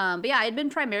 But yeah, I'd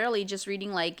been primarily just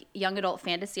reading like young adult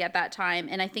fantasy at that time,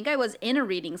 and I think I was in a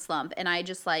reading slump, and I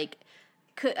just like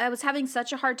I was having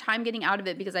such a hard time getting out of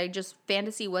it because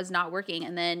fantasy was not working.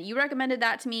 And then you recommended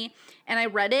that to me, and I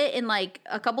read it in like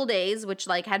a couple days, which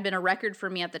like had been a record for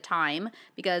me at the time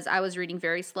because I was reading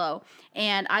very slow,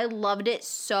 and I loved it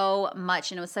so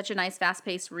much. And it was such a nice fast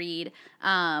paced read.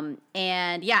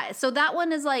 And yeah, so that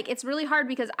one is like, it's really hard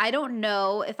because I don't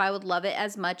know if I would love it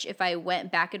as much if I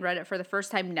went back and read it for the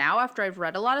first time now after I've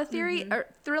read a lot of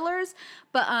thrillers.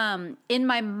 But in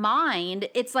my mind,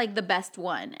 it's like the best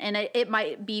one, and it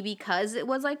might be because it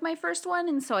was like my first one,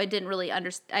 and so I didn't really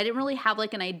have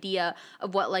like an idea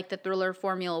of what like the thriller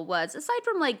formula was, aside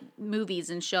from like movies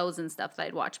and shows and stuff that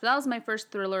I'd watched. But that was my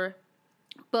first thriller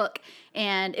book,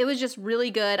 and it was just really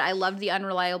good. I loved the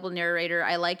unreliable narrator.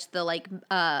 I liked the like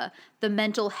the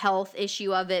mental health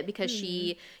issue of it because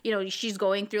she, you know, she's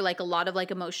going through like a lot of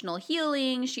like emotional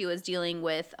healing. She was dealing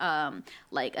with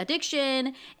like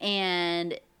addiction,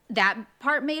 and that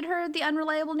part made her the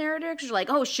unreliable narrator because you're like,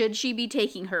 oh, should she be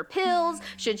taking her pills?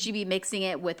 Should she be mixing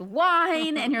it with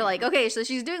wine? And you're like, okay, so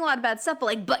she's doing a lot of bad stuff,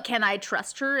 but can I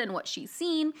trust her and what she's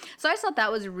seen? So I thought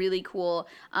that was really cool.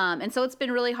 And so it's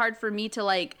been really hard for me to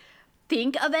like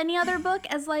think of any other book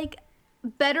as like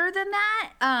better than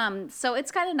that. So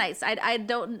it's kind of nice. I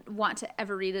don't want to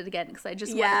ever read it again because I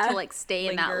just want it to like stay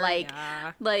in that like,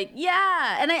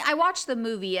 and I watched the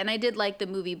movie, and I did like the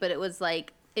movie, but it was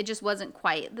like, it just wasn't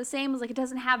quite the same. It was like, it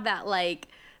doesn't have that like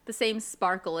the same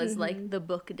sparkle as like the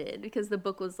book did, because the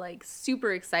book was like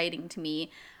super exciting to me.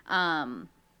 But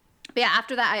yeah,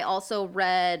 after that I also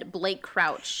read Blake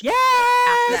Crouch. Yeah.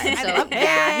 So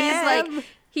yeah,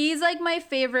 he's like my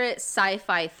favorite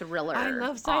sci-fi thriller. I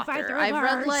love sci-fi thrillers. I've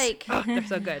read like they're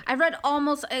so good. I've read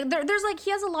almost there's like,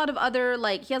 he has a lot of other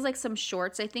like, he has like some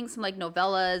shorts, I think some like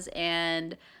novellas,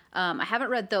 and I haven't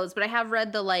read those, but I have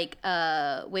read the like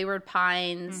Wayward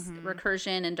Pines,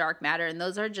 Recursion, and Dark Matter, and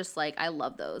those are just like, I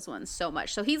love those ones so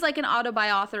much. So he's like an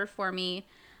autobi author for me,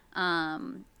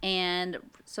 and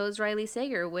so is Riley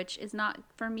Sager, which is not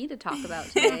for me to talk about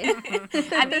today.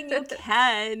 I mean, you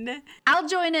can. I'll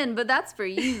join in, but that's for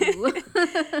you.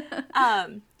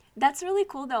 That's really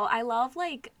cool though. I love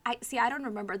like, I don't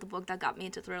remember the book that got me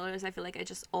into thrillers. I feel like I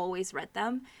just always read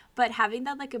them, but having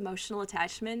that like emotional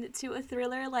attachment to a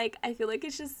thriller, like I feel like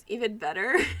it's just even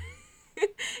better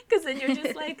because then you're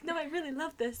just like, no, I really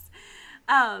love this.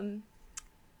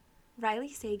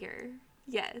 Riley Sager,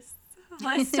 yes.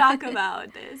 Let's talk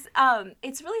about this.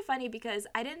 It's really funny because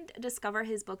I didn't discover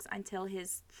his books until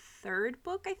his third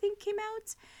book, I think, came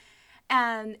out.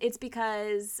 And it's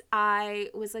because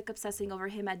I was like obsessing over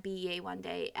him at BEA one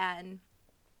day, and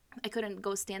I couldn't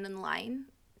go stand in line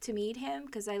to meet him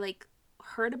because I like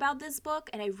heard about this book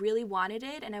and I really wanted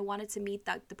it, and I wanted to meet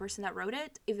the person that wrote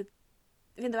it, even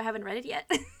though I haven't read it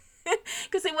yet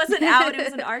because it wasn't out. It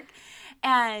was an arc.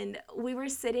 And we were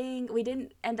sitting, we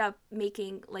didn't end up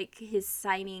making like his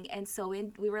signing, and so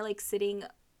we were like sitting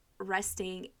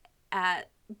resting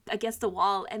against the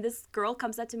wall, and this girl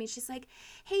comes up to me. She's like,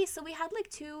 hey, so we had like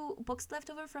 2 books left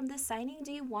over from this signing,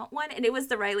 do you want one? And it was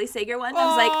the Riley Sager one. I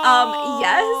was like,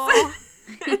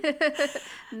 yes.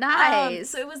 Nice.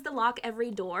 So it was The Lock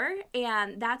Every Door,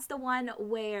 and that's the one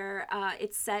where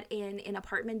it's set in an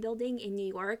apartment building in New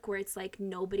York where it's like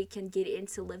nobody can get in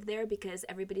to live there because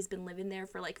everybody's been living there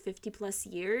for like 50 plus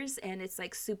years, and it's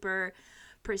like super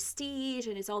prestige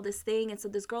and it's all this thing. And so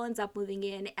this girl ends up moving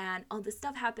in, and all this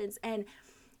stuff happens, and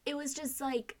it was just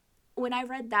like, when I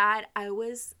read that, I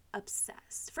was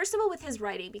obsessed. First of all, with his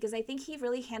writing, because I think he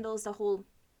really handles the whole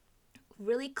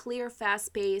really clear,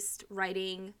 fast-paced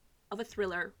writing of a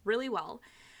thriller really well.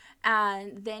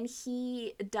 And then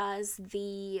he does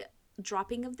the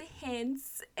dropping of the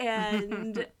hints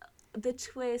and the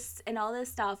twists and all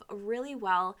this stuff really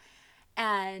well.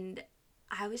 And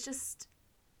I was just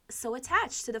so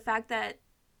attached to the fact that,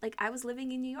 like, I was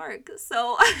living in New York.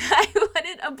 So I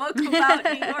wanted a book about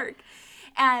New York.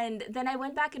 And then I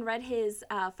went back and read his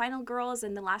Final Girls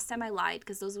and The Last Time I Lied,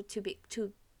 because those were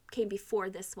two came before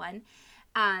this one,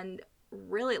 and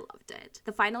really loved it.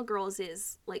 The Final Girls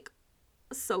is, like,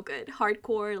 so good.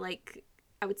 Hardcore, like,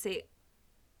 I would say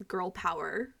girl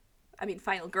power. I mean,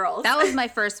 Final Girls. That was my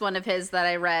first one of his that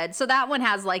I read. So that one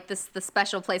has, like, the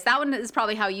special place. That one is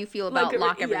probably how you feel about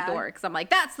Lock Every Door. Because I'm like,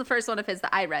 that's the first one of his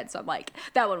that I read. So I'm like,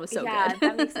 that one was so good. Yeah,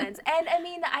 that makes sense. And, I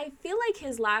mean, I feel like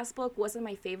his last book wasn't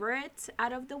my favorite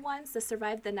out of the ones, The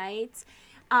Survive the Night.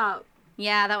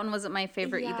 Yeah, that one wasn't my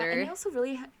favorite either. And I also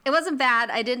really... It wasn't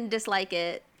bad. I didn't dislike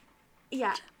it.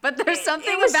 Yeah. But there's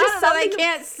something about it that I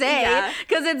can't say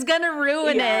because it's going to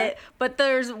ruin it. But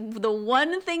there's the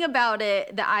one thing about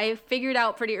it that I figured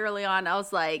out pretty early on. I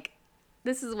was like,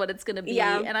 this is what it's going to be.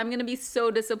 Yeah. And I'm going to be so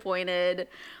disappointed.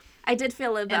 I did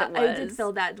feel that. I did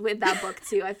feel that with that book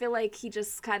too. I feel like he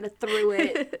just kind of threw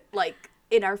it like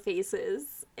in our faces.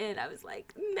 And I was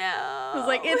like, no. I was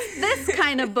like, it's this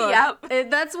kind of book.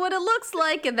 That's what it looks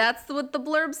like, and that's what the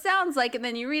blurb sounds like. And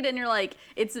then you read it, and you're like,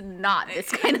 it's not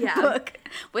this kind of book.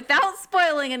 Without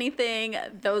spoiling anything,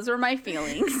 those were my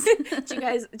feelings. Do you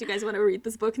guys want to read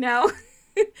this book now?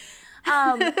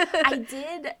 I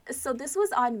did. So this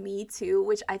was on Me Too,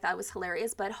 which I thought was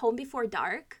hilarious. But Home Before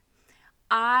Dark,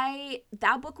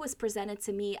 that book was presented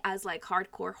to me as like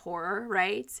hardcore horror,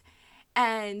 right?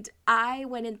 And I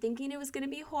went in thinking it was going to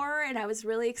be horror, and I was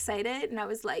really excited, and I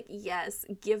was like, yes,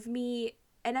 give me,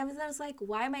 and I was like,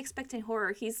 why am I expecting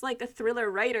horror? He's like a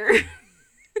thriller writer.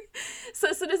 So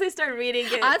as soon as I started reading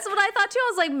it. That's what I thought too.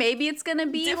 I was like, maybe it's going to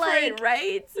be different, like,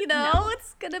 right? You know,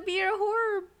 it's going to be a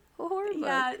horror book.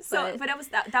 Yeah, so, but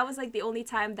that was like the only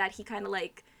time that he kind of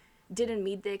like didn't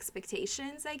meet the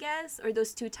expectations, I guess, or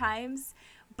those two times,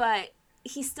 but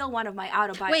he's still one of my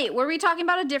autobiographies. Wait, were we talking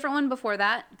about a different one before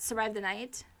that? Survive the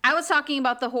Night? I was talking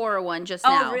about the horror one just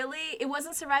now. Oh, really? It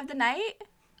wasn't Survive the Night?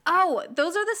 Oh,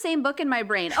 those are the same book in my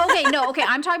brain. Okay, no, okay.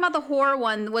 I'm talking about the horror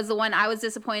one was the one I was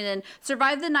disappointed in.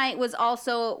 Survive the Night was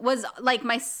like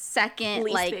my second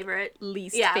least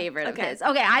favorite of his.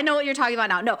 Okay, I know what you're talking about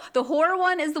now. No, the horror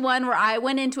one is the one where I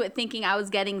went into it thinking I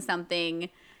was getting something,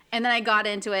 and then I got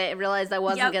into it and realized I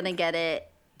wasn't going to get it.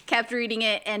 Kept reading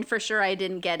it, and for sure I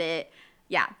didn't get it.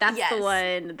 Yeah, that's the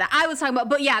one that I was talking about.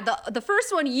 But yeah, the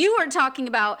first one you were talking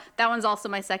about, that one's also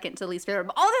my second to least favorite.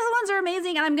 But all the other ones are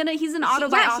amazing, and he's an auto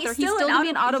author. He's still going to be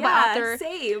an auto author.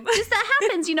 Same. Just that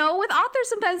happens, with authors,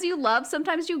 sometimes you love,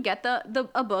 sometimes you get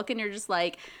a book and you're just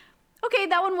like, okay,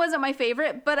 that one wasn't my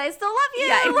favorite, but I still love you.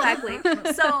 Yeah,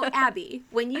 exactly. So, Abby,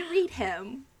 when you read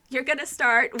him, you're going to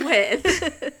start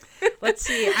with... Let's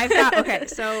see. I've got, okay,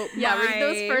 so read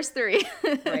those first three.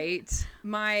 Right.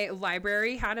 My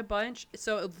library had a bunch,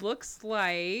 so it looks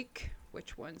like,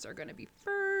 which ones are going to be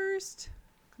first?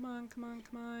 Come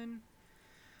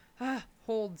on.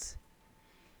 Holds.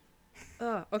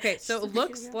 Okay, so it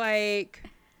looks like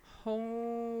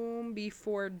Home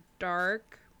Before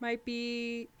Dark might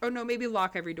be, oh no, maybe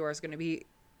Lock Every Door is going to be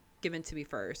given to me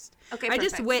first. Okay, I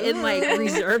just went and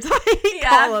reserved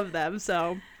all of them,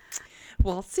 so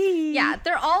we'll see. Yeah,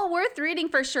 they're all worth reading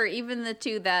for sure, even the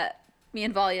two that me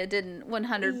and Valia didn't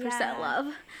 100%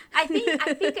 love. I think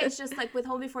it's just like with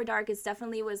Home Before Dark, it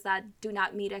definitely was that do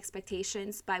not meet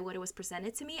expectations by what it was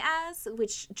presented to me as,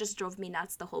 which just drove me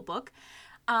nuts the whole book.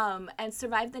 And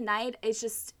Survive the Night,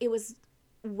 it was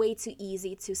way too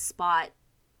easy to spot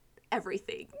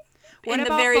everything. What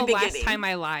about the Last Time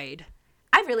I Lied?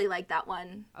 I really like that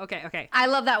one. Okay. I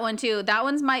love that one too. That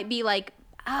one's might be like,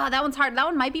 that one's hard. That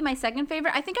one might be my second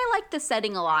favorite. I think I like the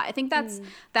setting a lot. I think that's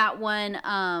that one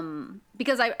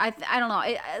because I don't know.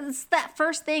 It's that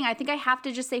first thing. I think I have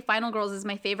to just say Final Girls is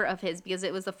my favorite of his because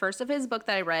it was the first of his book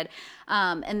that I read.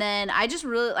 And then I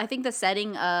think the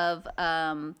setting of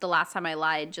The Last Time I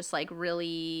Lied just like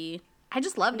really... I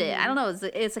just loved it. I don't know.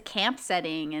 It's a camp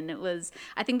setting, and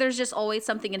I think there's just always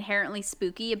something inherently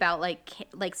spooky about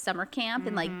like summer camp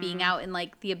and like being out in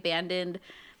like the abandoned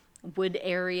wood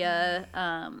area.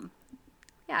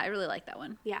 I really like that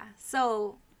one. Yeah.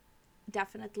 So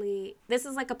definitely, this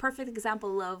is like a perfect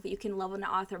example of you can love an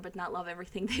author but not love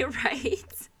everything they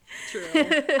write. True.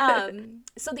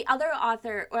 So the other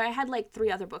author, or I had like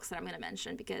 3 other books that I'm going to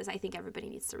mention because I think everybody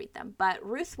needs to read them. But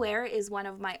Ruth Ware is one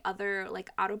of my other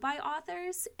like autobi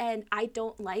authors, and I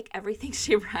don't like everything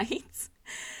she writes.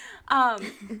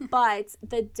 But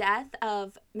the death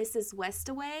of Mrs.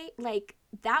 Westaway, like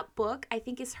that book I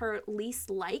think is her least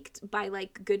liked by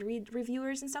like Goodreads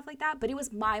reviewers and stuff like that, but it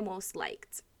was my most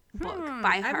liked book by her.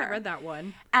 I haven't read that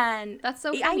one. And That's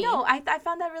so funny. I know. I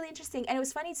found that really interesting. And it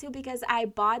was funny too because I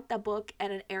bought the book at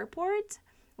an airport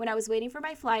when I was waiting for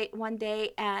my flight one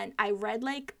day, and I read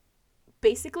like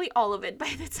basically all of it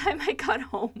by the time I got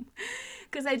home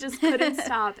because I just couldn't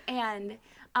stop. And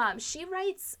she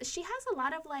has a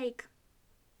lot of like,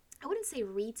 I wouldn't say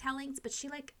retellings, but she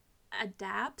like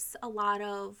adapts a lot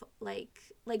of like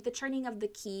the Turning of the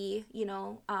Key, you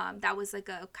know, that was like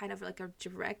a kind of like a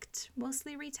direct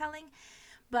mostly retelling.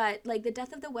 But like The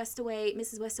Death of the Westaway,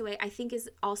 Mrs. Westaway, I think is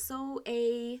also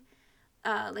a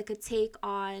like a take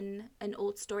on an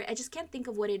old story. I just can't think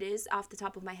of what it is off the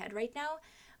top of my head right now.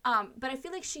 But I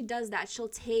feel like she does that. She'll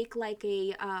take like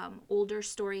a older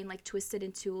story and like twist it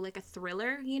into like a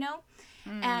thriller, you know?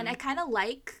 And I kind of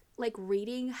like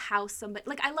reading how somebody,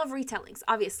 like, I love retellings,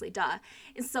 obviously, duh.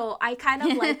 And so I kind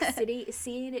of like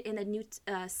seeing it in a new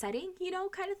setting, you know,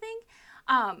 kind of thing.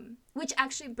 Which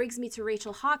actually brings me to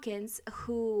Rachel Hawkins,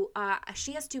 who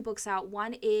she has 2 books out.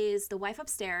 One is The Wife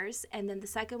Upstairs, and then the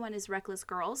second one is Reckless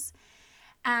Girls.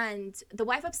 And The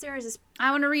Wife Upstairs is...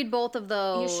 I want to read both of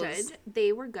those. You should.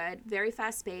 They were good. Very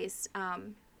fast-paced.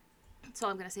 That's all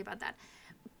I'm going to say about that.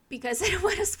 Because I don't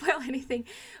want to spoil anything.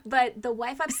 But The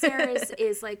Wife Upstairs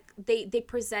is like... They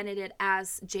presented it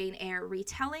as Jane Eyre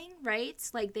retelling, right?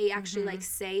 Like, they actually, like,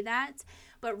 say that.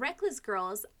 But Reckless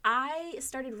Girls, I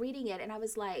started reading it, and I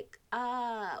was like,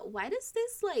 why does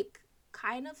this, like,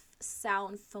 kind of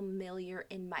sound familiar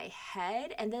in my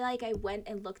head? And then, like, I went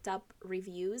and looked up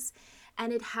reviews,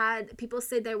 and it had, people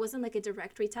said there wasn't like a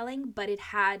direct retelling, but it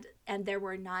had And There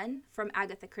Were None from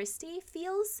Agatha Christie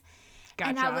feels. Gotcha.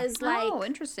 And I was like, oh,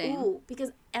 interesting. Ooh,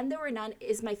 because And There Were None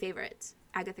is my favorite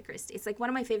Agatha Christie. It's like one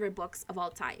of my favorite books of all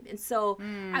time. And so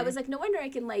I was like, no wonder I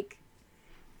can like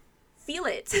feel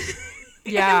it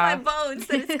in my bones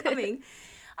that it's coming.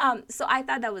 So I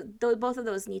thought that was, both of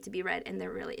those need to be read, and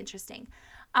they're really interesting.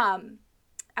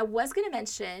 I was going to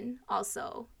mention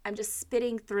also, I'm just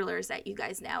spitting thrillers at you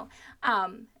guys now.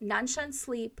 None Shun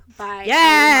Sleep by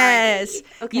Yes! Ellie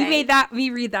Marley. Okay. You made me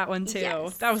read that one too.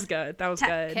 Yes. That was good. That was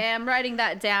good. Okay, I'm writing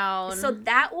that down. So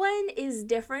that one is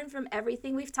different from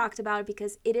everything we've talked about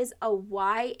because it is a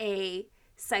YA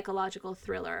psychological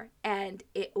thriller, and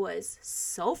it was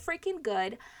so freaking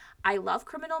good. I love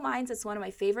Criminal Minds. It's one of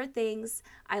my favorite things.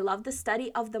 I love the study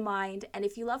of the mind. And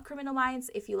if you love Criminal Minds,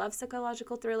 if you love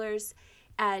psychological thrillers,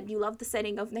 and you love the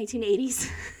setting of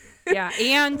 1980s. Yeah,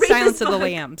 and Read Silence this of the book.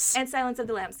 Lambs. And Silence of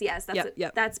the Lambs, yes.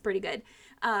 Yep. That's pretty good.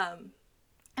 I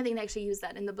think they actually used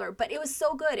that in the blurb. But it was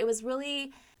so good. It was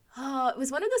really... it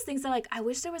was one of those things that, like, I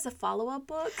wish there was a follow-up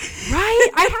book. Right?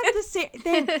 I have to say,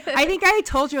 I think I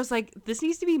told you, I was like, this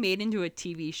needs to be made into a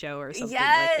TV show or something.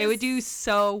 Yes. Like, it would do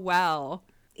so well.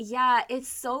 Yeah, it's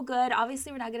so good.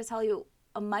 Obviously, we're not going to tell you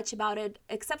much about it,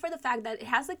 except for the fact that it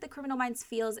has like the Criminal Minds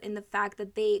feels in the fact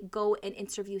that they go and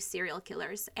interview serial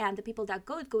killers, and the people that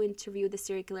go interview the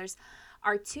serial killers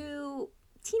are 2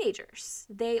 teenagers.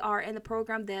 They are in the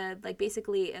program,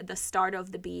 basically the start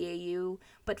of the BAU,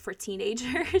 but for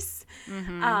teenagers,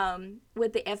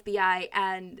 with the FBI,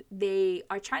 and they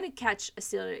are trying to catch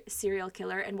a serial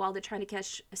killer. And while they're trying to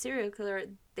catch a serial killer,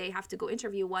 they have to go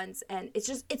interview ones, and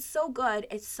it's so good.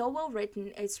 It's so well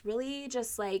written. It's really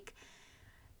just like.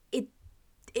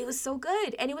 It was so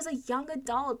good. And it was a young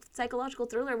adult psychological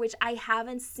thriller, which I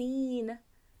haven't seen,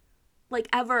 like,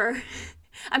 ever.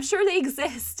 I'm sure they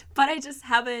exist, but I just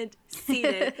haven't seen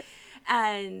it.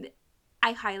 And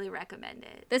I highly recommend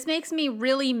it. This makes me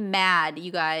really mad,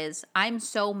 you guys. I'm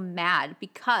so mad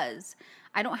because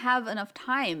I don't have enough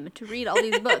time to read all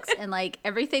these books. And, like,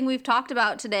 everything we've talked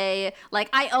about today, like,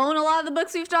 I own a lot of the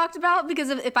books we've talked about because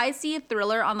if I see a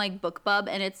thriller on, like, BookBub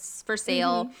and it's for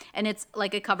sale and it's,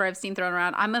 like, a cover I've seen thrown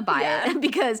around, I'm gonna buy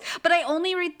it but I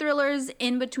only read thrillers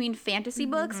in between fantasy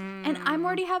books, and I'm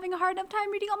already having a hard enough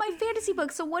time reading all my fantasy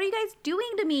books. So what are you guys doing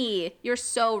to me? You're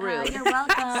so rude. You're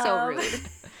welcome. So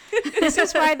rude. This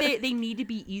is why they need to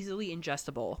be easily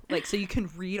ingestible. Like, so you can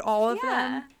read all of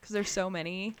them because there's so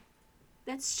many.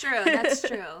 That's true. That's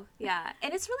true. Yeah.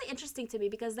 And it's really interesting to me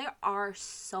because there are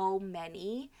so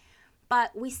many,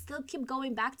 but we still keep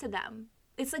going back to them.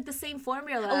 It's like the same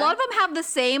formula. A lot of them have the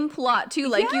same plot too.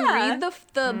 Like you read the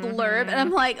blurb, and I'm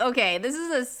like, okay, this is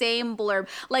the same blurb.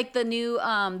 Like the new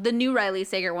Riley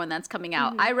Sager one that's coming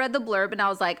out. I read the blurb and I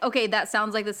was like, okay, that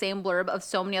sounds like the same blurb of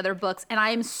so many other books, and I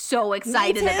am so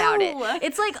excited about it.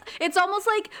 It's almost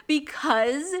like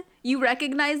because you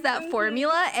recognize that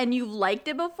formula and you liked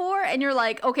it before, and you're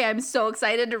like, okay, I'm so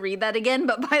excited to read that again,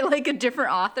 but by like a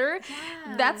different author.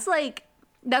 Yeah. That's like.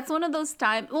 That's one of those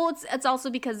times. Well, it's also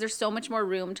because there's so much more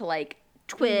room to like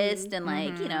twist and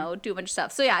like do a bunch of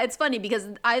stuff. So yeah, it's funny because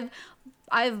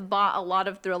I've bought a lot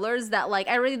of thrillers that like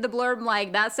I read the blurb, I'm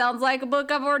like, that sounds like a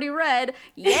book I've already read.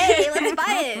 Yay, let's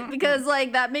buy it, because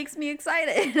like that makes me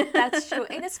excited. That's true.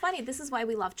 And it's funny, this is why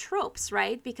we love tropes,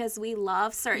 right? Because we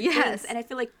love certain things. And I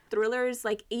feel like thrillers,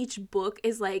 like each book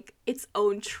is like its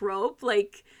own trope.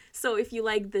 Like, so if you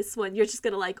like this one, you're just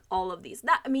gonna like all of these.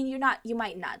 You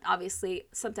might not. Obviously,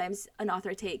 sometimes an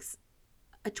author takes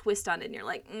a twist on it and you're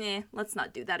like, let's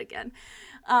not do that again.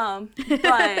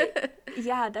 But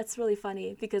yeah, that's really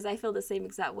funny because I feel the same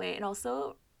exact way. And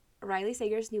also, Riley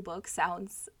Sager's new book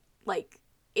sounds like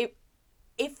if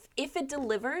it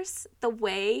delivers the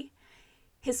way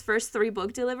his first 3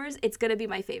 book delivers, it's gonna be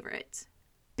my favorite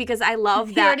because I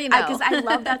love that. Because I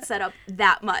love that setup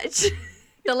that much.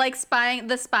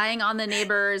 The spying on the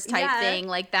neighbors type thing,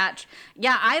 like that.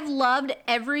 Yeah, I've loved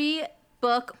every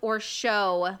book or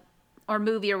show or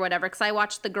movie or whatever, because I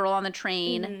watched The Girl on the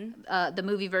Train, the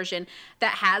movie version,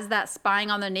 that has that spying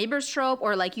on the neighbors trope,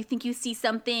 or like you think you see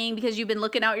something because you've been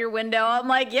looking out your window. I'm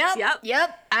like, yep,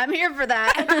 I'm here for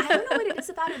that. And I don't know what it is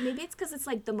about it. Maybe it's because it's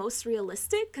like the most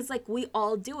realistic, because like we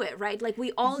all do it, right? Like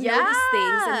we all notice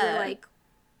things and we're like,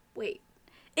 wait.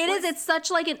 It's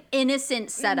such like an innocent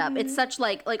setup. It's such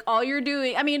like all you're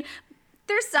doing. I mean,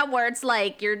 there's some where it's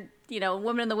like you're,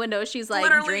 woman in the window, she's like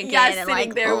literally, drinking and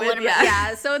like there with,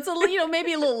 so it's a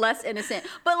maybe a little less innocent,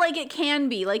 but like it can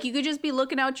be like you could just be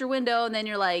looking out your window and then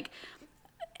you're like,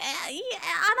 and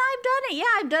I've done it. Yeah,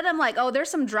 I've done it. I'm like, oh,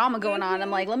 there's some drama going on. I'm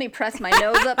like, let me press my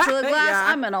nose up to the glass.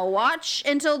 I'm gonna watch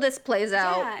until this plays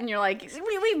out. And you're like,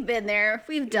 we've been there.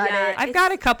 We've done it. I've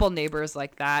got a couple neighbors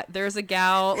like that. There's a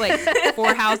gal like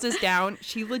 4 houses down.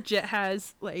 She legit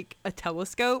has like a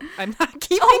telescope. I'm not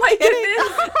kidding. Oh my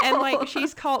goodness. And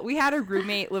like we had a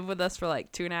roommate live with us for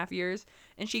like 2.5 years,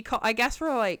 and she called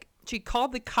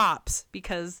the cops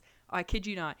because, I kid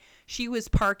you not,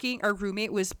 our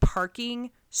roommate was parking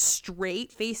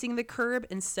straight facing the curb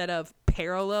instead of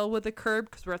parallel with the curb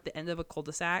because we're at the end of a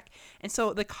cul-de-sac. And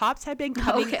so the cops had been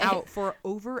coming out for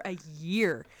over a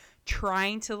year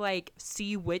trying to like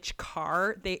see which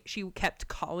car she kept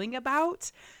calling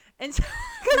about. And so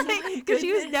because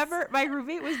my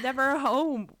roommate was never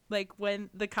home like when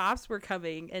the cops were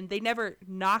coming, and they never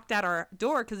knocked at our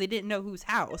door because they didn't know whose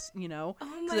house,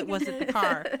 because it wasn't the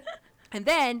car. And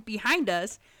then behind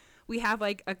us, we have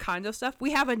like a condo stuff.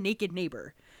 We have a naked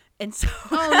neighbor. And so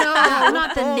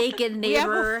not the naked neighbor. We have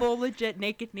a full legit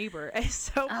naked neighbor. And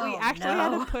so we actually had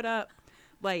to put up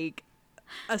like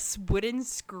a wooden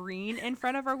screen in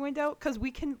front of our window because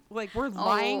we can we're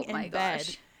lying in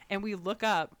bed and we look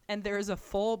up and there's a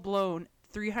full blown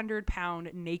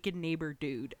 300-pound naked neighbor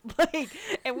dude.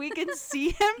 And we can see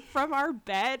him from our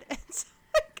bed. And so,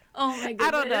 oh my goodness.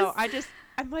 I don't know.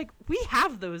 I'm like, we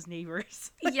have those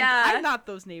neighbors. I'm not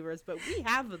those neighbors, but we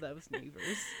have those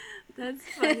neighbors. That's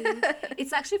funny.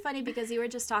 It's actually funny because you were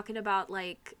just talking about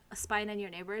like spying on your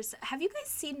neighbors. Have you guys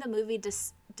seen the movie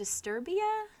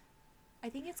Disturbia? I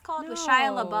think it's called, with Shia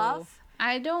LaBeouf.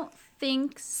 I don't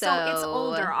think so. So it's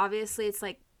older. Obviously, it's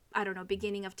like, I don't know,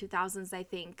 beginning of 2000s, I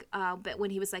think, but when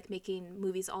he was like making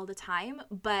movies all the time.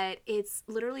 But it's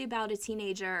literally about a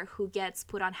teenager who gets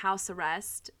put on house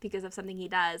arrest because of something he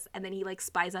does, and then he like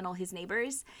spies on all his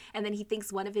neighbors, and then he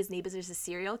thinks one of his neighbors is a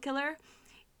serial killer.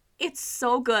 It's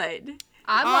so good.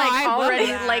 I'm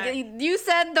already like, you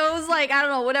said those like, I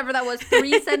don't know, whatever that was,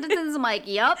 3 sentences. I'm like,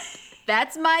 yep.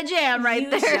 That's my jam right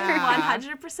there. You should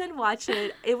 100% watch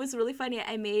it. It was really funny.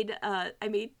 I made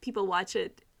people watch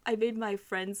it. I made my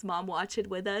friend's mom watch it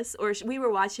with us, or we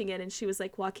were watching it and she was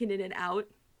like walking in and out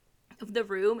of the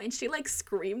room and she like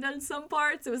screamed on some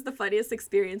parts. It was the funniest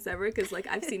experience ever because like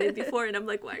I've seen it before and I'm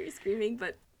like, why are you screaming?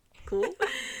 But cool.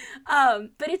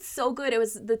 But it's so good. It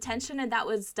was the tension and that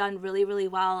was done really, really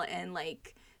well. And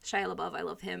like Shia LaBeouf, I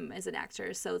love him as an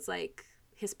actor. So it's like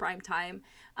his prime time.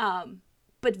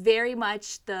 But very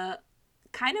much the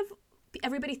kind of,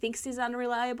 everybody thinks he's an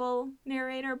unreliable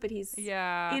narrator, but he's, you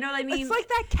know what I mean? It's like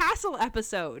that Castle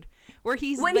episode where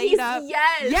he's laid up.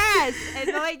 Yes.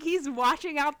 And like he's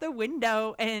watching out the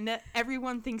window and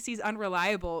everyone thinks he's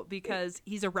unreliable because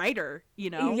he's a writer,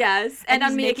 Yes. And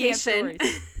on vacation.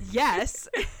 Yes.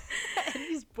 And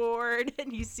he's bored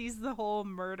and he sees the whole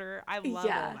murder. I love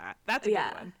all that. That's a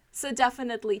good one. So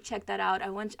definitely check that out. I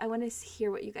want to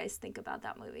hear what you guys think about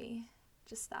that movie.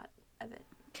 Just that of it.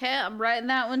 Okay, I'm writing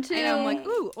that one too. And I'm like,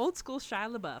 ooh, old school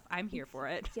Shia LaBeouf. I'm here for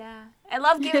it. Yeah. I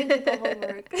love giving people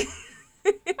homework.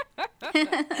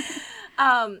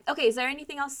 Okay, is there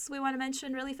anything else we want to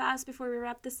mention really fast before we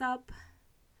wrap this up?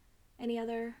 Any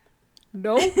other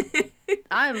Nope.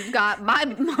 I've got my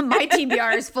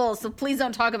TBR is full, so please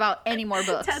don't talk about any more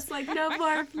books. Tess like, no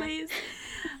more, please.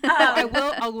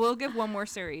 I will give one more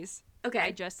series. Okay.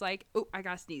 I just like, oh, I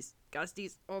gotta sneeze.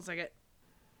 Hold a second.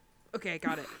 Okay, I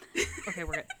got it. Okay,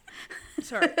 we're good.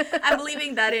 Sorry. I'm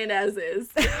leaving that in as is.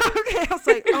 Okay, I was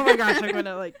like, oh my gosh, I'm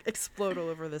gonna like explode all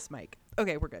over this mic.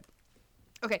 Okay, we're good.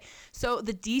 Okay, so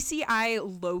the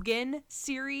DCI Logan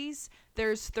series,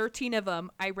 there's 13 of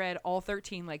them. I read all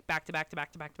 13 like back to back to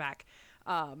back to back to back.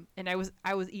 And I was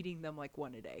eating them like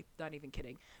one a day. Not even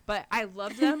kidding. But I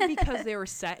loved them because they were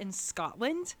set in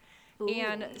Scotland. Ooh.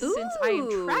 And since I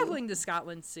am traveling to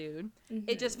Scotland soon,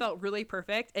 it just felt really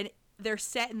perfect. And they're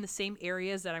set in the same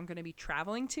areas that I'm going to be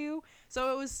traveling to.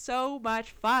 So it was so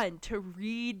much fun to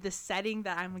read the setting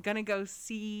that I'm going to go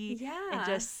see and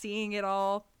just seeing it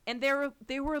all. And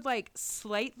they were like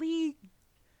slightly,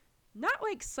 not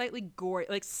like slightly gory,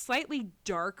 like slightly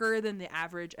darker than the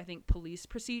average, I think, police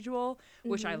procedural,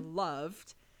 which I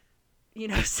loved. You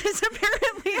know, since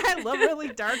apparently I love really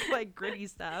dark, like gritty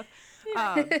stuff.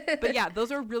 But yeah,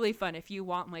 those are really fun if you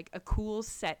want like a cool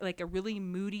set, like a really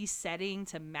moody setting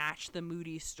to match the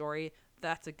moody story.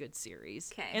 That's a good series.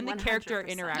 Okay, and the 100%. character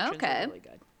interactions are really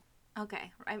good.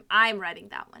 Okay, I'm writing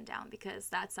that one down because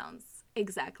that sounds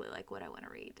exactly like what I want to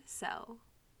read. So,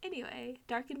 anyway,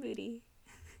 dark and moody.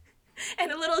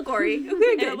 And a little gory.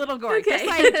 And a little gory. Okay. Just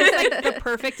like the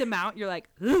perfect amount. You're like,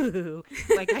 ooh,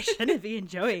 like I shouldn't be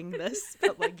enjoying this,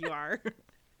 but like you are.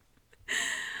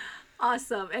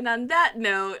 Awesome. And on that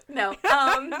note, we're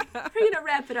gonna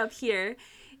wrap it up here.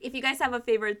 If you guys have a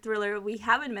favorite thriller we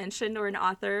haven't mentioned or an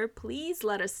author, please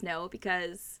let us know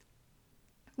because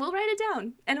we'll write it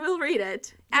down and we'll read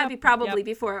it. Abby probably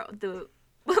before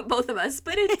both of us,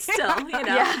 but it's still, you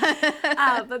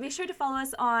know. But be sure to follow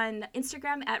us on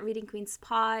Instagram at Reading Queens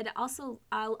Pod. Also,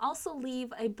 I'll also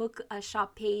leave a book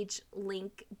shop page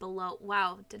link below.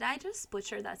 Wow, did I just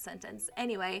butcher that sentence?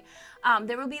 Anyway,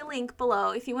 there will be a link below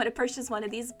if you want to purchase one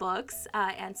of these books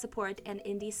and support an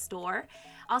indie store.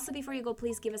 Also, before you go,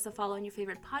 please give us a follow on your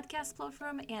favorite podcast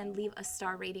platform and leave a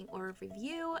star rating or a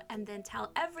review. And then tell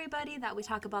everybody that we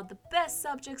talk about the best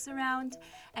subjects around.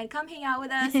 And come hang out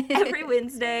with us every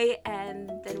Wednesday. And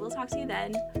then we'll talk to you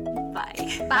then.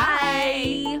 Bye.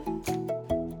 Bye.